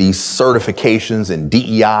carry these certifications in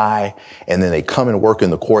DEI, and then they come and work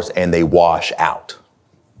in the courts and they wash out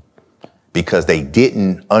because they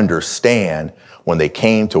didn't understand when they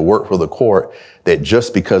came to work for the court that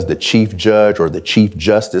just because the chief judge or the chief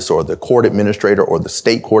justice or the court administrator or the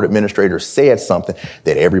state court administrator said something,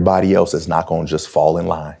 that everybody else is not going to just fall in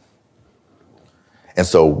line. And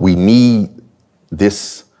so we need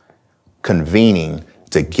this convening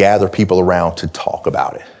to gather people around to talk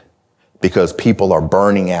about it, because people are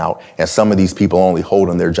burning out and some of these people only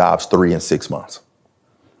holding their jobs 3 and 6 months.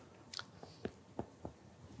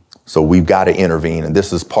 So we've got to intervene, and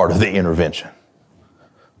this is part of the intervention.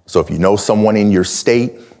 So if you know someone in your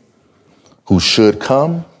state who should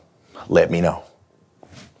come, let me know.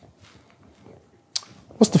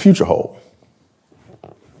 What's the future hold?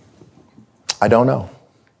 I don't know.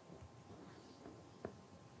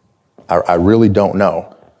 I really don't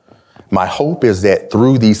know. My hope is that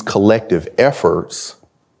through these collective efforts,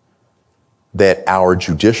 that our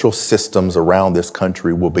judicial systems around this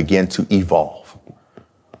country will begin to evolve.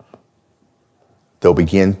 They'll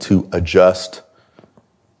begin to adjust,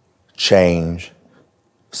 change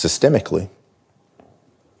systemically,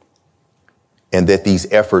 and that these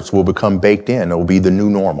efforts will become baked in. It will be the new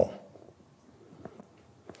normal.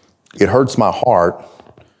 It hurts my heart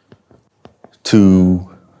to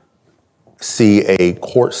see a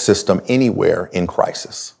court system anywhere in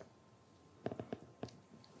crisis,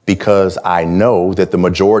 because I know that the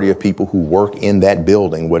majority of people who work in that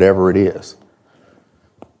building, whatever it is,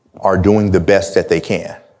 are doing the best that they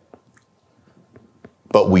can.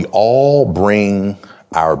 But we all bring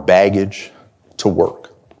our baggage to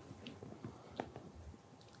work.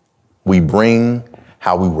 We bring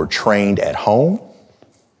how we were trained at home,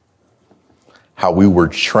 how we were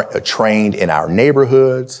trained in our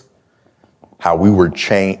neighborhoods, how we were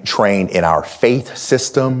trained in our faith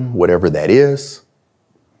system, whatever that is.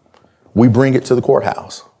 We bring it to the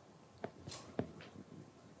courthouse.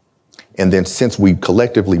 And then since we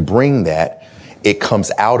collectively bring that, it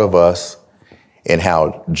comes out of us in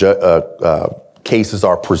how cases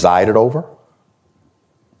are presided over,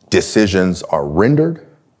 decisions are rendered,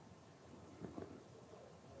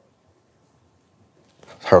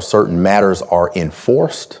 how certain matters are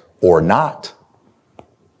enforced or not.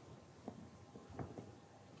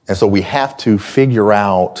 And so we have to figure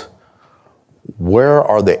out where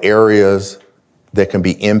are the areas that can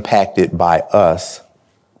be impacted by us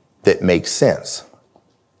that make sense.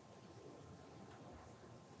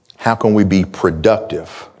 How can we be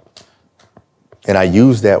productive? And I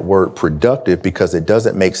use that word productive because it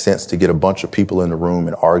doesn't make sense to get a bunch of people in the room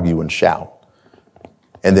and argue and shout,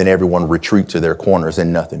 and then everyone retreat to their corners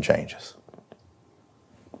and nothing changes.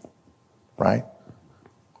 Right?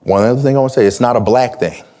 One other thing I want to say, it's not a black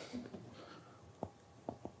thing.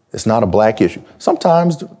 It's not a black issue.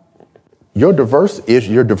 Sometimes your diversity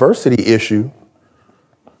issue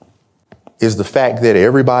is the fact that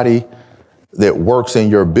everybody that works in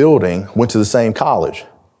your building went to the same college,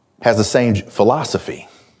 has the same philosophy.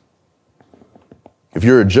 If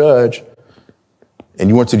you're a judge and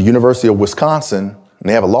you went to the University of Wisconsin and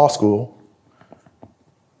they have a law school,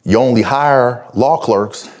 you only hire law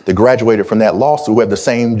clerks that graduated from that law school who have the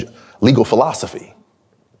same legal philosophy.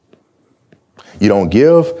 You don't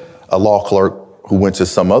give a law clerk who went to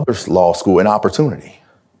some other law school an opportunity.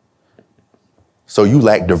 So you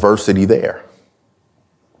lack diversity there.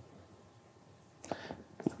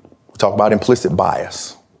 We talk about implicit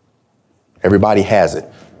bias. Everybody has it.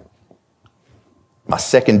 My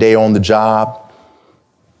second day on the job,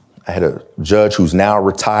 I had a judge who's now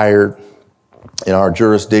retired in our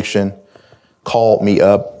jurisdiction called me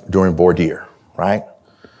up during voir dire, right?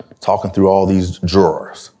 Talking through all these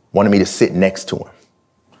jurors, wanted me to sit next to him.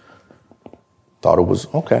 Thought it was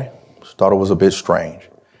okay. Thought it was a bit strange.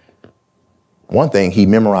 One thing, he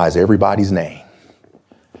memorized everybody's name.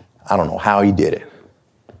 I don't know how he did it,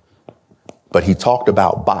 but he talked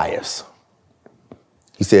about bias.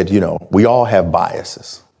 He said, we all have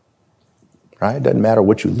biases, right? It doesn't matter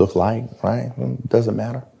what you look like, right? It doesn't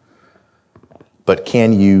matter. But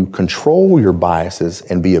can you control your biases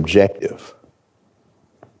and be objective?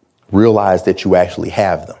 Realize that you actually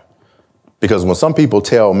have them. Because when some people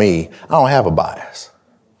tell me, I don't have a bias,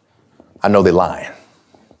 I know they're lying.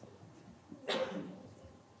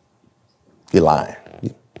 You're lying.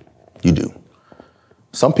 You do.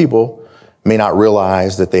 Some people may not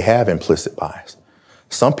realize that they have implicit bias.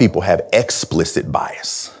 Some people have explicit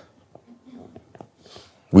bias.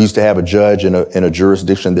 We used to have a judge in a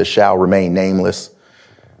jurisdiction that shall remain nameless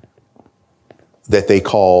that they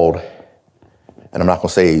called, and I'm not going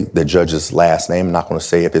to say the judge's last name. I'm not going to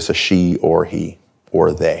say if it's a she or he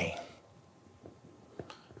or they.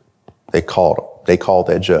 They called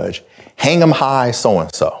that judge, hang 'em high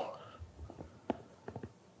so-and-so.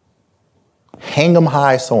 Hang 'em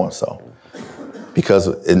high so-and-so. Because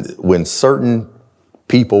when certain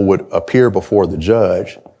people would appear before the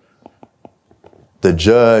judge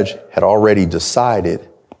had already decided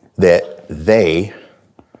that they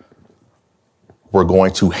were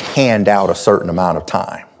going to hand out a certain amount of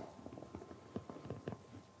time.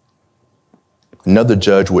 Another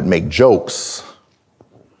judge would make jokes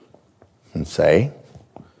and say,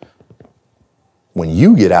 when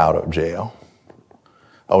you get out of jail,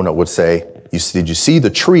 would say, did you see the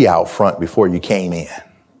tree out front before you came in?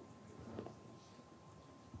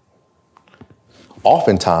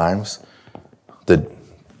 Oftentimes, the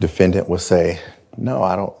defendant would say, no,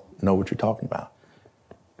 I don't know what you're talking about.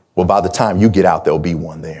 Well, by the time you get out, there'll be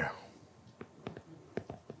one there.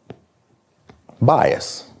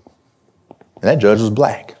 Bias. And that judge was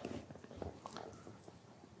black.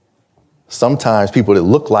 Sometimes people that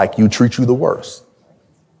look like you treat you the worst.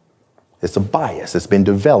 It's a bias. It's been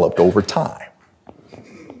developed over time.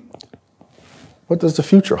 What does the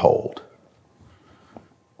future hold?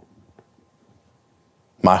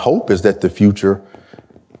 My hope is that the future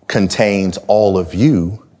contains all of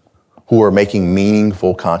you who are making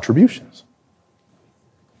meaningful contributions.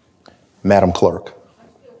 Madam Clerk. I'm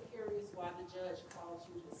still curious why the judge called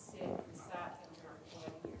you to sit beside him during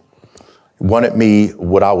voir dire. Wanted me,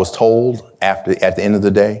 what I was told at the end of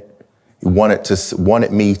the day, he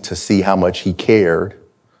wanted me to see how much he cared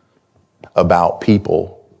about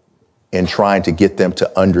people and trying to get them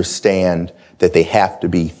to understand that they have to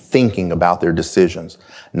be thinking about their decisions,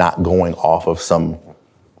 not going off of some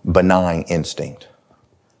benign instinct.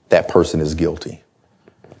 That person is guilty.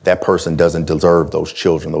 That person doesn't deserve those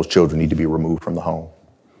children. Those children need to be removed from the home.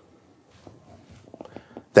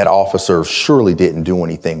 That officer surely didn't do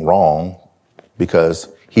anything wrong because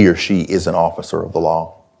he or she is an officer of the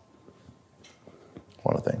law.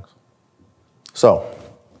 One of the things. So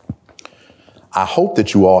I hope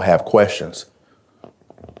that you all have questions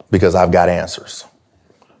because I've got answers.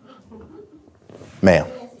 Ma'am,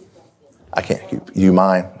 I can't keep, you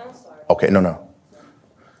mind? I'm sorry. Okay, no. I wrote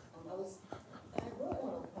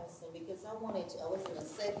down a question because I was in a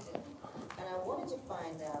section, and I wanted to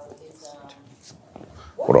find out is,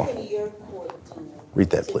 Hold on. what can your court do? Read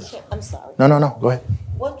that, to please. I'm sorry. No, go ahead.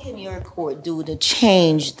 What can your court do to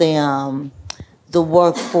change the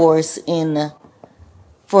workforce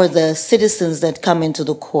for the citizens that come into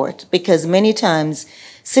the court? Because many times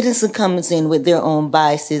citizen comes in with their own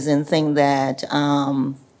biases and think that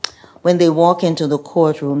when they walk into the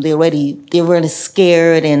courtroom, they're really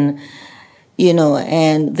scared and,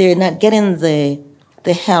 and they're not getting the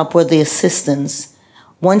help or the assistance.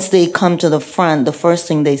 Once they come to the front, the first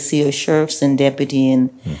thing they see are sheriffs and deputy. And,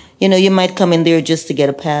 you might come in there just to get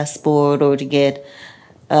a passport or to get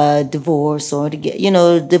a divorce or to get,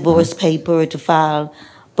 divorce paper to file.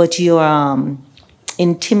 But you're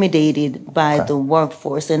intimidated by the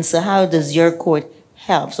workforce. And so how does your court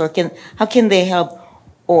help? Or how can they help?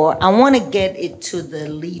 Or I want to get it to the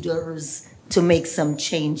leaders to make some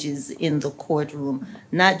changes in the courtroom,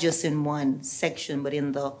 not just in one section, but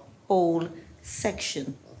in the whole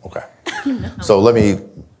section. Okay. So let me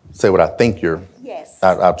say what I think Yes.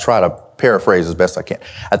 I'll try to paraphrase as best I can.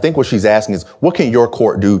 I think what she's asking is, what can your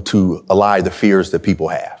court do to allay the fears that people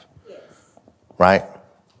have? Yes. Right?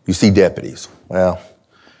 You see deputies. Well,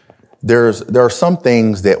 there are some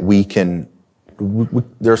things that we can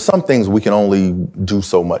only do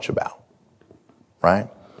so much about, right?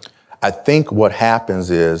 I think what happens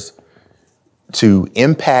is to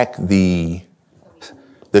impact the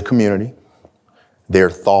community, their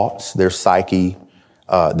thoughts, their psyche,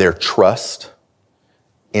 their trust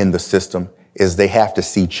in the system, is they have to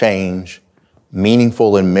see change,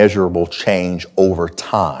 meaningful and measurable change over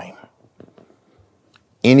time.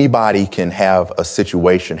 Anybody can have a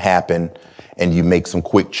situation happen and you make some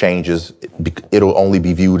quick changes, it'll only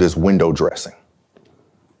be viewed as window dressing.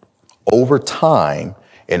 Over time,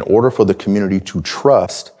 in order for the community to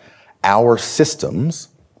trust our systems,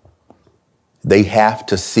 they have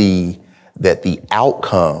to see that the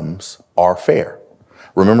outcomes are fair.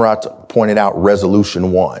 Remember, I pointed out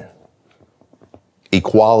resolution 1,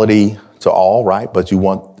 equality to all, right? But you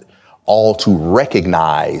want all to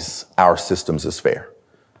recognize our systems as fair.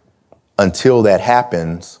 Until that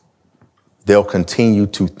happens, they'll continue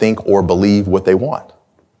to think or believe what they want.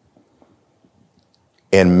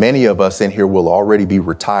 And many of us in here will already be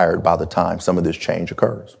retired by the time some of this change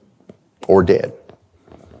occurs, or dead.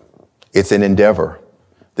 It's an endeavor.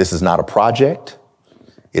 This is not a project.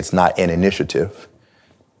 It's not an initiative.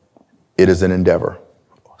 It is an endeavor.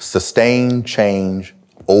 Sustained change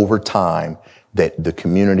over time that the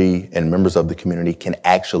community and members of the community can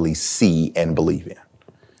actually see and believe in.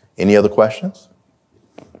 Any other questions?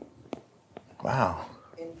 Wow.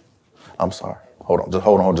 I'm sorry. Hold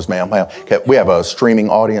on, ma'am. Okay, we have a streaming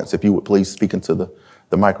audience. If you would please speak into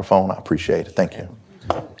the microphone, I appreciate it. Thank you.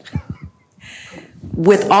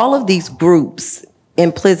 With all of these groups,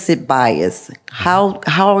 implicit bias, how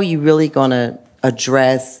are you really going to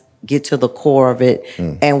address, get to the core of it,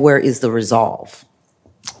 and where is the resolve?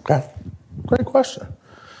 Okay, great question.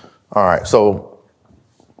 All right, so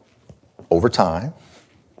over time,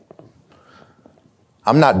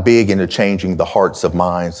 I'm not big into changing the hearts of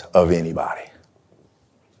minds of anybody.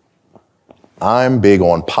 I'm big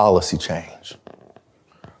on policy change,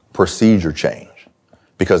 procedure change,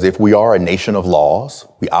 because if we are a nation of laws,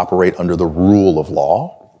 we operate under the rule of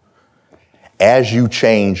law. As you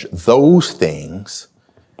change those things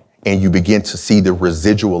and you begin to see the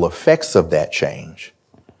residual effects of that change,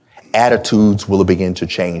 attitudes will begin to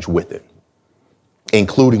change with it,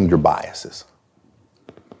 including your biases.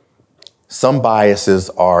 Some biases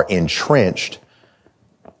are entrenched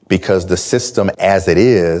because the system as it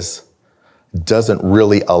is doesn't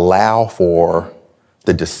really allow for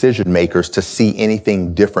the decision makers to see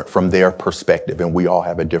anything different from their perspective, and we all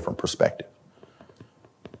have a different perspective.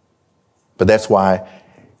 But that's why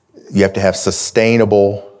you have to have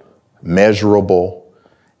sustainable, measurable,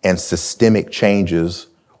 and systemic changes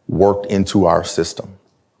worked into our system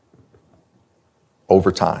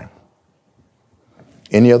over time.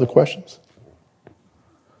 Any other questions?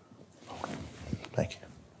 Thank you.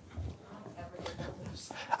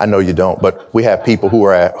 I know you don't, but we have people who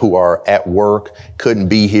are at work, couldn't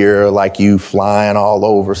be here like you, flying all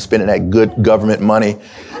over, spending that good government money.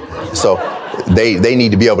 So they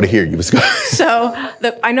need to be able to hear you. So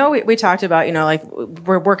I know we talked about, like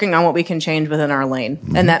we're working on what we can change within our lane,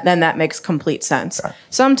 and that makes complete sense. Okay.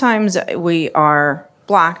 Sometimes we are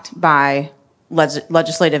blocked by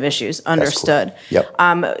legislative issues. Understood. Yep.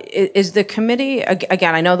 Is the committee,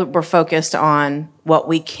 again, I know that we're focused on what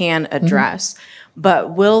we can address,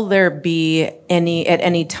 but will there be at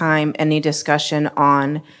any time, any discussion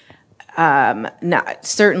on,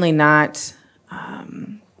 certainly not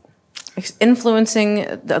influencing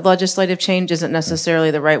the legislative change isn't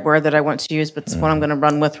necessarily the right word that I want to use, but it's what I'm going to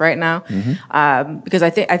run with right now. Because I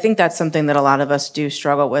think that's something that a lot of us do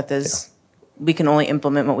struggle with is we can only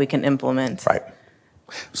implement what we can implement. Right.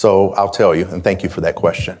 So I'll tell you, and thank you for that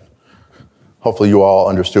question. Hopefully you all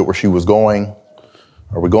understood where she was going.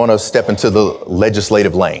 Are we going to step into the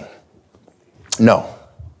legislative lane? No,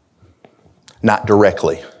 not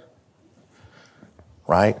directly,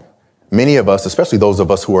 right? Many of us, especially those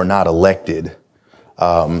of us who are not elected,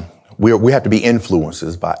 we have to be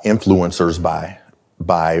influencers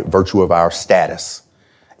by virtue of our status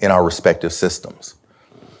in our respective systems.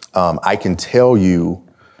 I can tell you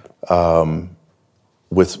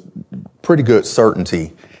with pretty good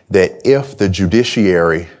certainty that if the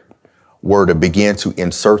judiciary were to begin to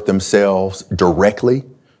insert themselves directly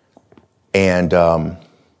and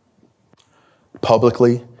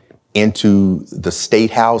publicly into the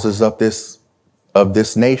state houses of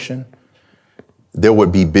this nation, there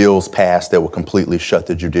would be bills passed that would completely shut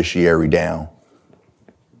the judiciary down,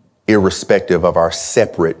 irrespective of our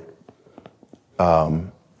separate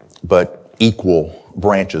but equal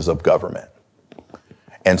branches of government.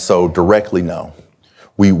 And so directly, no,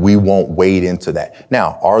 we won't wade into that.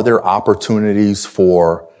 Now, are there opportunities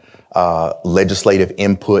for legislative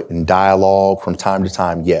input and dialogue from time to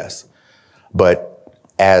time? Yes. But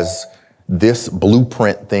as this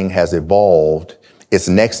blueprint thing has evolved, it's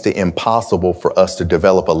next to impossible for us to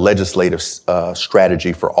develop a legislative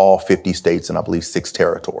strategy for all 50 states and I believe 6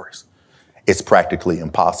 territories. It's practically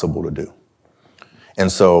impossible to do.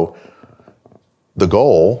 And so the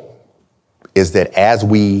goal is that as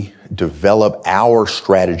we develop our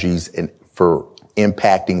strategies for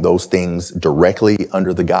impacting those things directly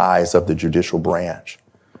under the guise of the judicial branch,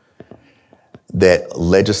 that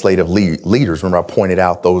legislative leaders, remember I pointed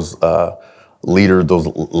out those leading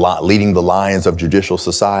the lions of judicial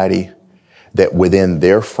society, that within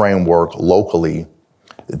their framework locally,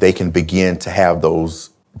 they can begin to have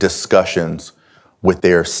those discussions with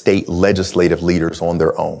their state legislative leaders on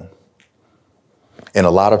their own. And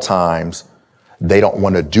a lot of times, they don't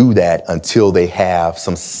want to do that until they have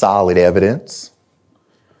some solid evidence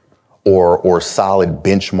or solid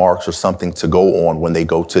benchmarks or something to go on when they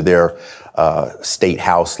go to their state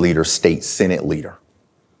house leader, state senate leader.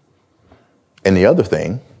 And the other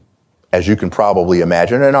thing, as you can probably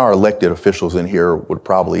imagine, and our elected officials in here would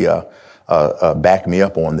probably back me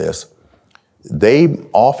up on this, they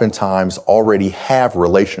oftentimes already have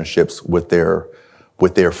relationships with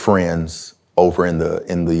their friends over in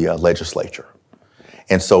the legislature.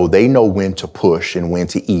 And so they know when to push and when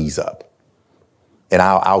to ease up. And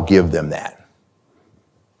I'll give them that.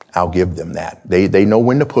 I'll give them that. They know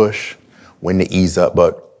when to push, when to ease up.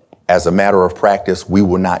 But as a matter of practice, we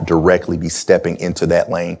will not directly be stepping into that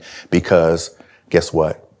lane because guess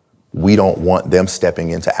what? We don't want them stepping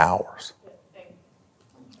into ours.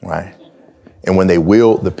 Right? And when they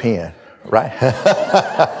wield the pen, right?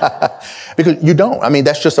 Because you don't. I mean,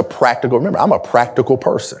 that's just a practical, remember, I'm a practical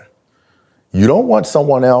person. You don't want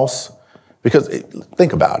someone else, because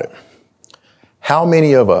think about it. How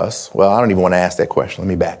many of us, well, I don't even want to ask that question. Let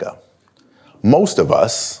me back up. Most of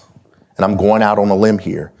us, and I'm going out on a limb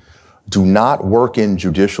here, do not work in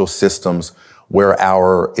judicial systems where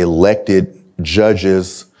our elected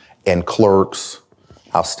judges and clerks,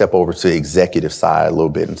 I'll step over to the executive side a little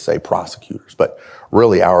bit and say prosecutors, but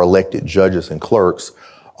really our elected judges and clerks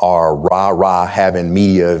are rah-rah having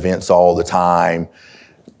media events all the time.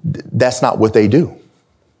 That's not what they do.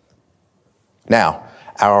 Now,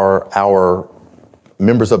 our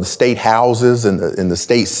members of the state houses and the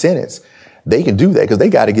state senates, they can do that because they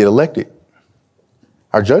got to get elected.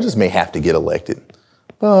 Our judges may have to get elected,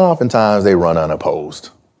 but oftentimes they run unopposed.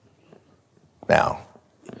 Now,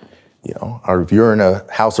 you know, or if you're in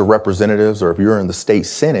a House of Representatives or if you're in the state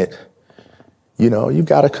Senate, you know, you've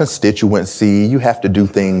got a constituency. You have to do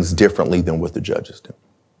things differently than what the judges do.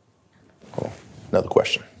 Cool. Another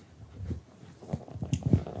question.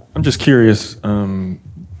 I'm just curious, you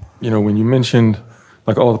know, when you mentioned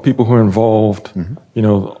like all the people who are involved, you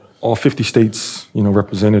know, all 50 states, you know,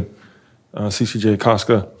 represented, CCJ,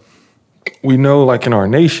 COSCA, we know like in our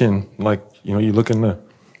nation, like, you know, you look in the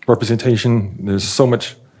representation, there's so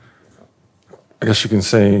much, I guess you can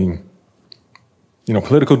say, you know,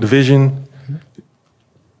 political division.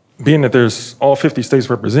 Being that there's all 50 states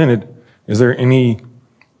represented, is there any,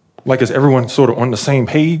 like, is everyone sort of on the same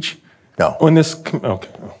page No. On this, okay.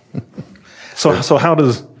 So how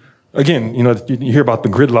does, again, you hear about the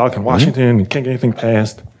gridlock in Washington, you can't get anything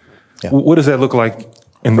passed. Yeah. What does that look like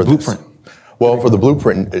in the blueprint? Well, for the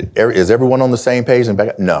blueprint, is everyone on the same page and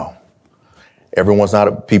back? No. Everyone's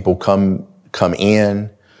not. People come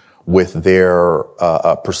in with their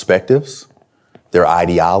perspectives, their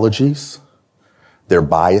ideologies, their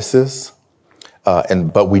biases,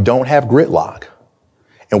 but we don't have gridlock.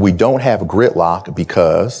 And we don't have gridlock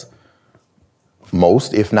because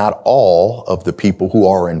most, if not all, of the people who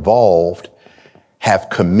are involved have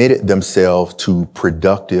committed themselves to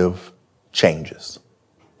productive changes,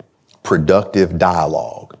 productive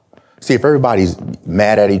dialogue. See, if everybody's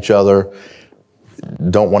mad at each other,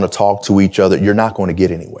 don't want to talk to each other, you're not going to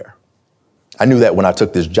get anywhere. I knew that when I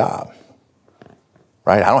took this job,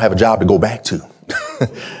 right? I don't have a job to go back to.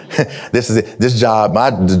 This job,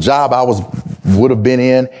 the job I would have been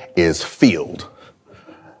in is field.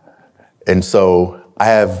 And so I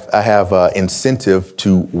have incentive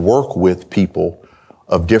to work with people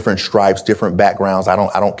of different stripes, different backgrounds. I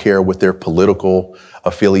don't care what their political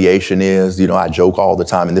affiliation is. I joke all the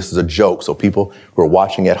time, and this is a joke. So people who are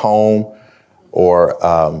watching at home or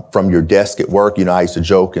from your desk at work, I used to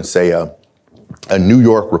joke and say a New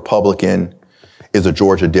York Republican is a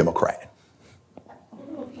Georgia Democrat.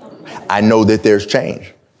 I know that there's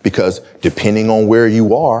change because depending on where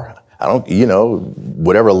you are,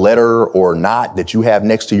 whatever letter or not that you have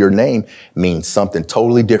next to your name means something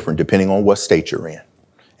totally different depending on what state you're in.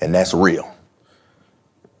 And that's real.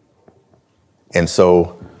 And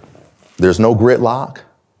so there's no gridlock.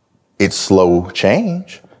 It's slow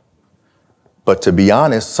change. But to be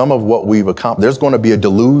honest, some of what we've accomplished, there's going to be a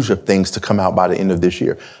deluge of things to come out by the end of this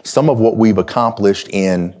year. Some of what we've accomplished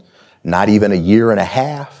in not even a year and a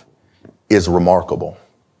half is remarkable.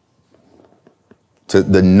 To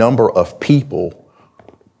the number of people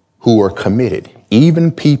who are committed,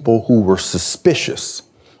 even people who were suspicious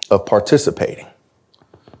of participating.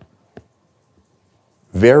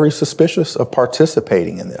 Very suspicious of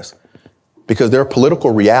participating in this because there are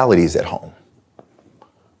political realities at home.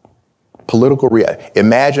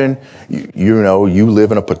 Imagine, you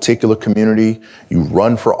live in a particular community, you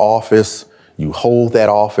run for office, you hold that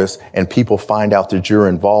office, and people find out that you're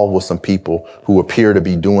involved with some people who appear to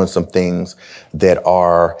be doing some things that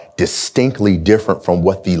are distinctly different from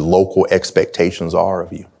what the local expectations are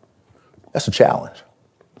of you. That's a challenge.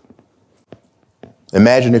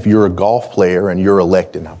 Imagine if you're a golf player and you're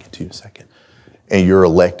elected, and I'll get to you in a second, and you're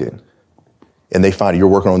elected, and they find you're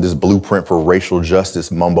working on this blueprint for racial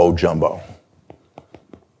justice mumbo jumbo.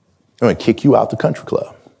 They're going to kick you out the country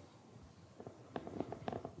club.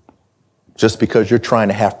 Just because you're trying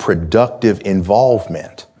to have productive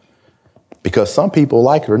involvement. Because some people,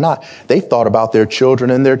 like it or not, they've thought about their children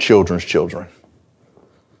and their children's children.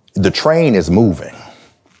 The train is moving,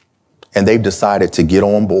 and they've decided to get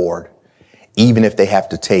on board, even if they have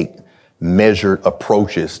to take measured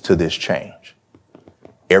approaches to this change.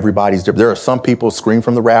 Everybody's different. There are some people scream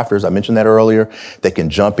from the rafters. I mentioned that earlier. They can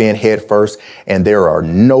jump in head first, and there are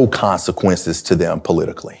no consequences to them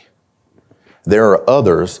politically. There are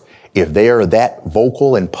others, if they are that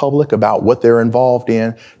vocal and public about what they're involved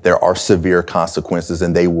in, there are severe consequences,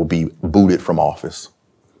 and they will be booted from office.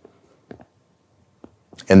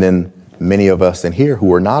 And then many of us in here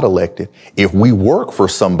who are not elected, if we work for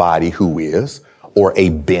somebody who is, or a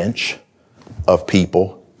bench of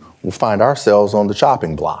people, we'll find ourselves on the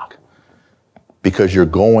chopping block because you're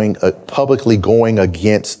publicly going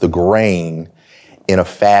against the grain in a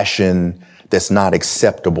fashion that's not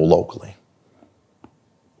acceptable locally.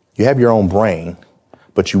 You have your own brain,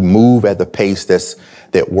 but you move at the pace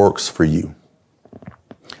that works for you.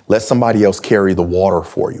 Let somebody else carry the water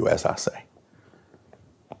for you, as I say.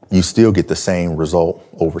 You still get the same result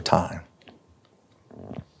over time.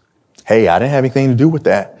 Hey, I didn't have anything to do with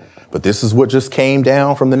that. But this is what just came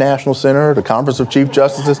down from the National Center, the Conference of Chief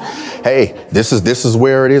Justices. Hey, this is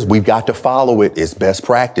where it is. We've got to follow it. It's best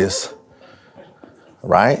practice,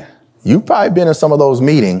 right? You've probably been in some of those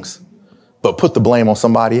meetings, but put the blame on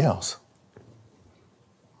somebody else.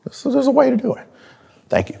 So there's a way to do it.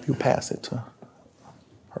 Thank you. If you pass it to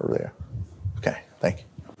her there. Okay, thank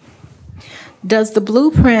you. Does the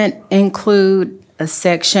blueprint include a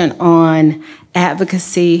section on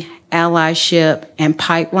advocacy, allyship, and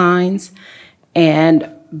pipelines? And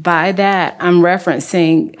by that, I'm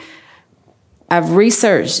referencing, I've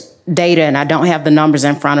researched data, and I don't have the numbers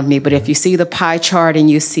in front of me, but if you see the pie chart and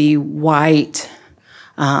you see white,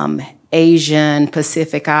 Asian,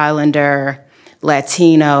 Pacific Islander,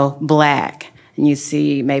 Latino, Black, and you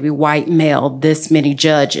see maybe white male, this many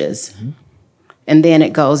judges, and then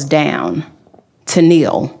it goes down to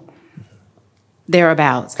nil.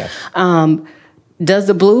 thereabouts. Okay. Does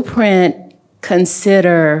the blueprint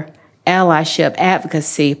consider allyship,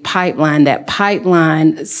 advocacy, pipeline, that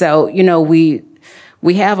pipeline? So,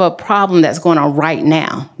 we have a problem that's going on right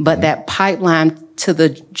now, but that pipeline to the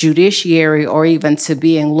judiciary or even to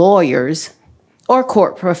being lawyers or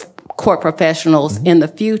court professionals in the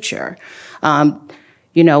future,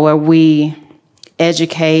 where we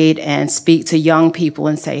educate and speak to young people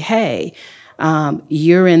and say, hey,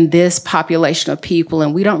 you're in this population of people,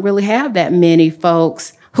 and we don't really have that many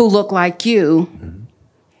folks who look like you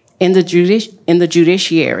in the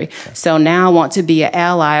judiciary. So now I want to be an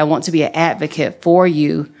ally. I want to be an advocate for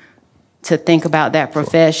you to think about that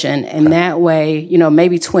profession. And that way,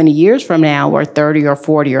 maybe 20 years from now, or 30 or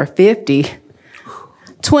 40 or 50,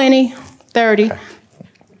 20, 30,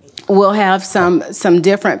 we'll have some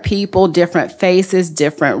different people, different faces,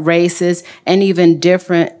 different races, and even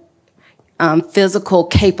different physical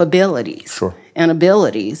capabilities and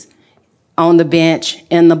abilities on the bench,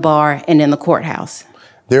 in the bar, and in the courthouse.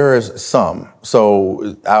 There is some.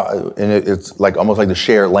 So, and it's like almost like the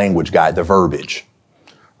shared language guide, the verbiage,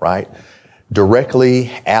 right? Directly,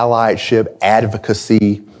 allyship,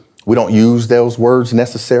 advocacy, we don't use those words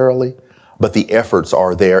necessarily, but the efforts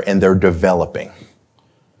are there and they're developing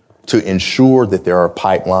to ensure that there are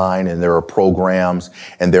pipeline and there are programs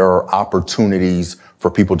and there are opportunities for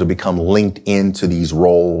people to become linked into these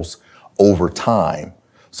roles over time.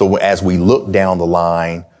 So as we look down the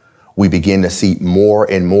line, we begin to see more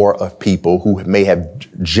and more of people who may have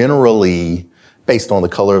generally, based on the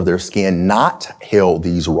color of their skin, not held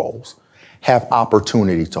these roles, have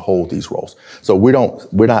opportunity to hold these roles. So we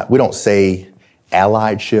don't say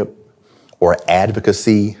allyship or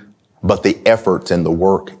advocacy, but the efforts and the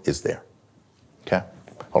work is there. Okay?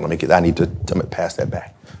 Hold on, I need to pass that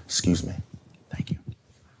back. Excuse me. Thank you.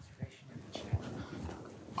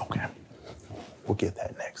 Okay. We'll get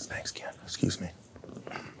that next. Thanks, Ken. Excuse me.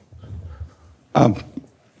 I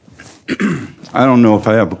don't know if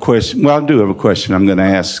I have a question. Well, I do have a question. I'm going to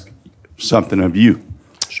ask something of you.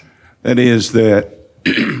 That is that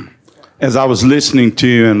as I was listening to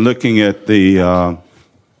you and looking at the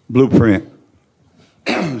blueprint,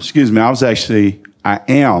 excuse me, I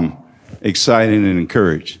am excited and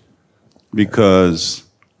encouraged because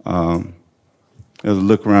as I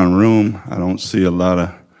look around the room, I don't see a lot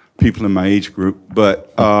of people in my age group,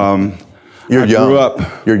 but You're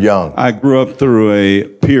young. I grew up through a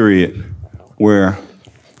period where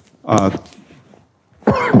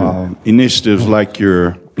initiatives like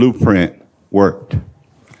your blueprint worked.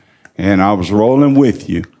 And I was rolling with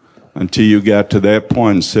you until you got to that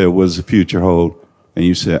point and said, what does the future hold? And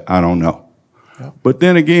you said, I don't know. Yep. But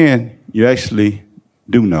then again, you actually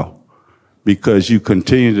do know because you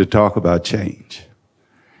continue to talk about change.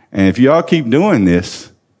 And if y'all keep doing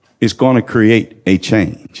this, it's going to create a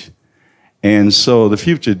change. And so the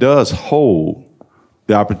future does hold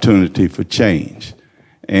the opportunity for change.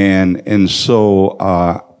 And so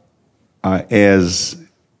as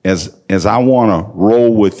I want to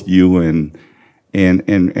roll with you and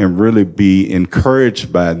really be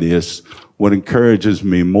encouraged by this, what encourages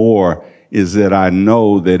me more is that I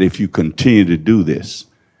know that if you continue to do this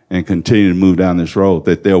and continue to move down this road,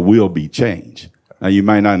 that there will be change. Now, you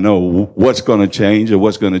might not know what's going to change or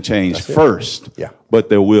what's going to change first, but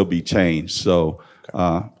there will be change. So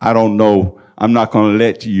I don't know. I'm not going to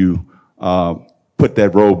let you put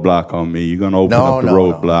that roadblock on me. You're going to open up the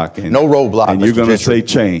roadblock. And, no roadblock. And you're going to say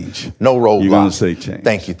change. No roadblock. You're going to say change.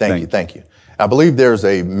 Thank you. I believe there's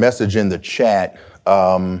a message in the chat.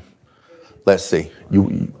 Let's see.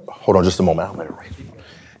 You hold on just a moment.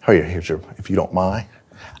 Here's your, if you don't mind.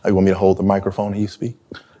 You want me to hold the microphone and you speak?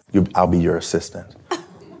 I'll be your assistant.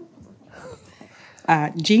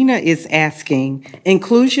 Gina is asking,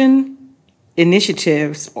 inclusion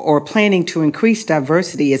initiatives or planning to increase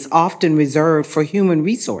diversity is often reserved for human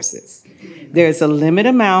resources. There's a limited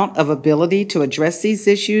amount of ability to address these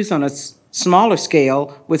issues on a smaller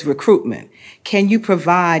scale with recruitment. Can you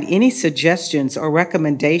provide any suggestions or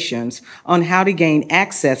recommendations on how to gain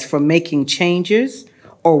access for making changes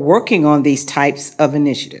or working on these types of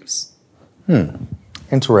initiatives?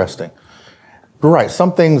 Interesting. You're right.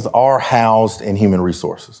 Some things are housed in human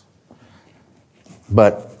resources.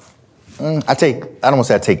 But I don't want to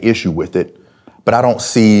say I take issue with it, but I don't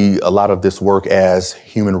see a lot of this work as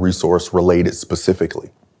human resource related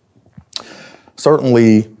specifically.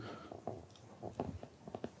 Certainly,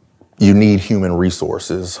 you need human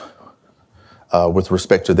resources with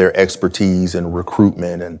respect to their expertise and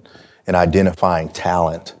recruitment and identifying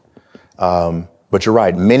talent. But you're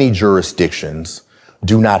right, many jurisdictions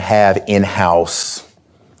do not have in-house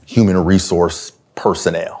human resource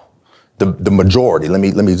personnel. the majority, let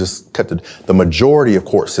me just cut the majority of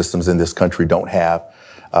court systems in this country don't have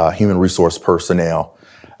human resource personnel.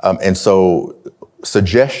 And so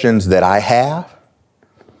suggestions that I have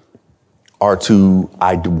are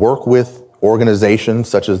I work with organizations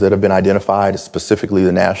such as that have been identified, specifically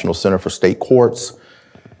the National Center for State Courts,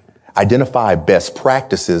 identify best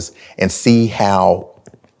practices and see how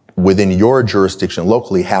within your jurisdiction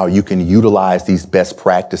locally, how you can utilize these best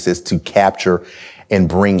practices to capture and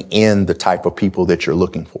bring in the type of people that you're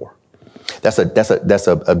looking for. That's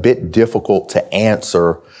a bit difficult to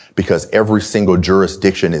answer because every single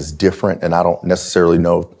jurisdiction is different, and I don't necessarily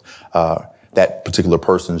know that particular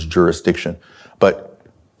person's jurisdiction. But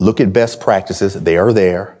look at best practices, they are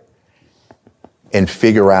there, and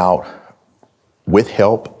figure out, with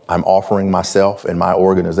help I'm offering myself and my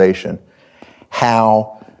organization,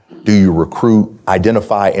 how do you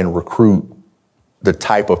identify and recruit the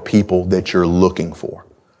type of people that you're looking for?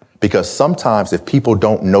 Because sometimes if people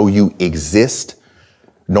don't know you exist,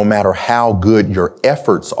 no matter how good your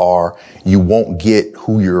efforts are, you won't get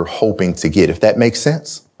who you're hoping to get. If that makes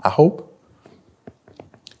sense, I hope.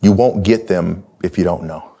 You won't get them if you don't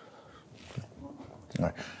know. All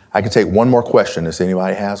right. I can take one more question if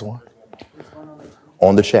anybody has one.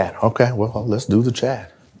 On the chat. Okay, well, let's do the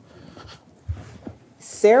chat.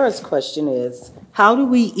 Sarah's question is, how do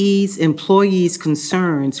we ease employees'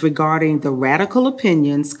 concerns regarding the radical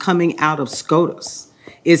opinions coming out of SCOTUS?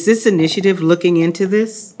 Is this initiative looking into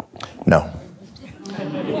this? No.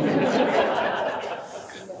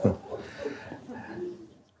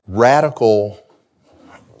 Radical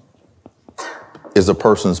is a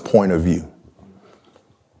person's point of view.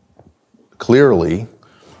 Clearly,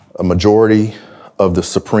 a majority of the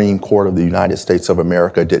Supreme Court of the United States of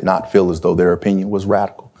America did not feel as though their opinion was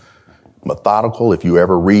radical. Methodical, if you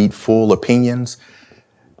ever read full opinions,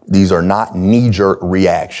 these are not knee-jerk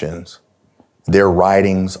reactions. Their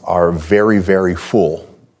writings are very, very full.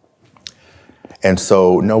 And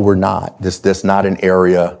so, no, we're not. That's not an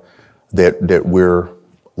area that we're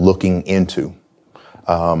looking into.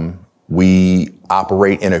 We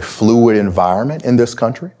operate in a fluid environment in this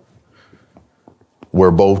country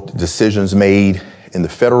where both decisions made in the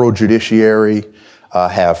federal judiciary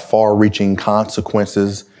have far-reaching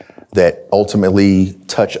consequences that ultimately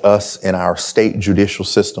touch us in our state judicial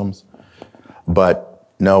systems. But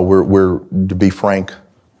no, we're to be frank,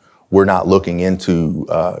 we're not looking into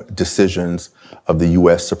decisions of the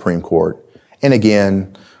U.S. Supreme Court. And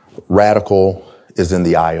again, radical is in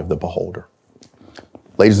the eye of the beholder.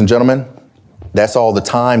 Ladies and gentlemen, that's all the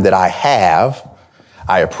time that I have.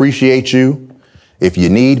 I appreciate you. If you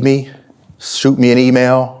need me, shoot me an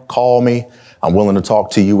email, call me. I'm willing to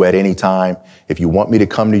talk to you at any time. If you want me to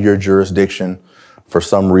come to your jurisdiction, for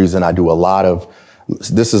some reason, I do a lot of,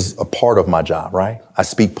 this is a part of my job, right? I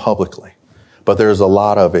speak publicly, but there's a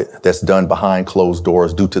lot of it that's done behind closed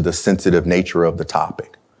doors due to the sensitive nature of the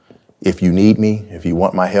topic. If you need me, if you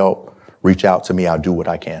want my help, reach out to me. I'll do what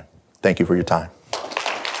I can. Thank you for your time.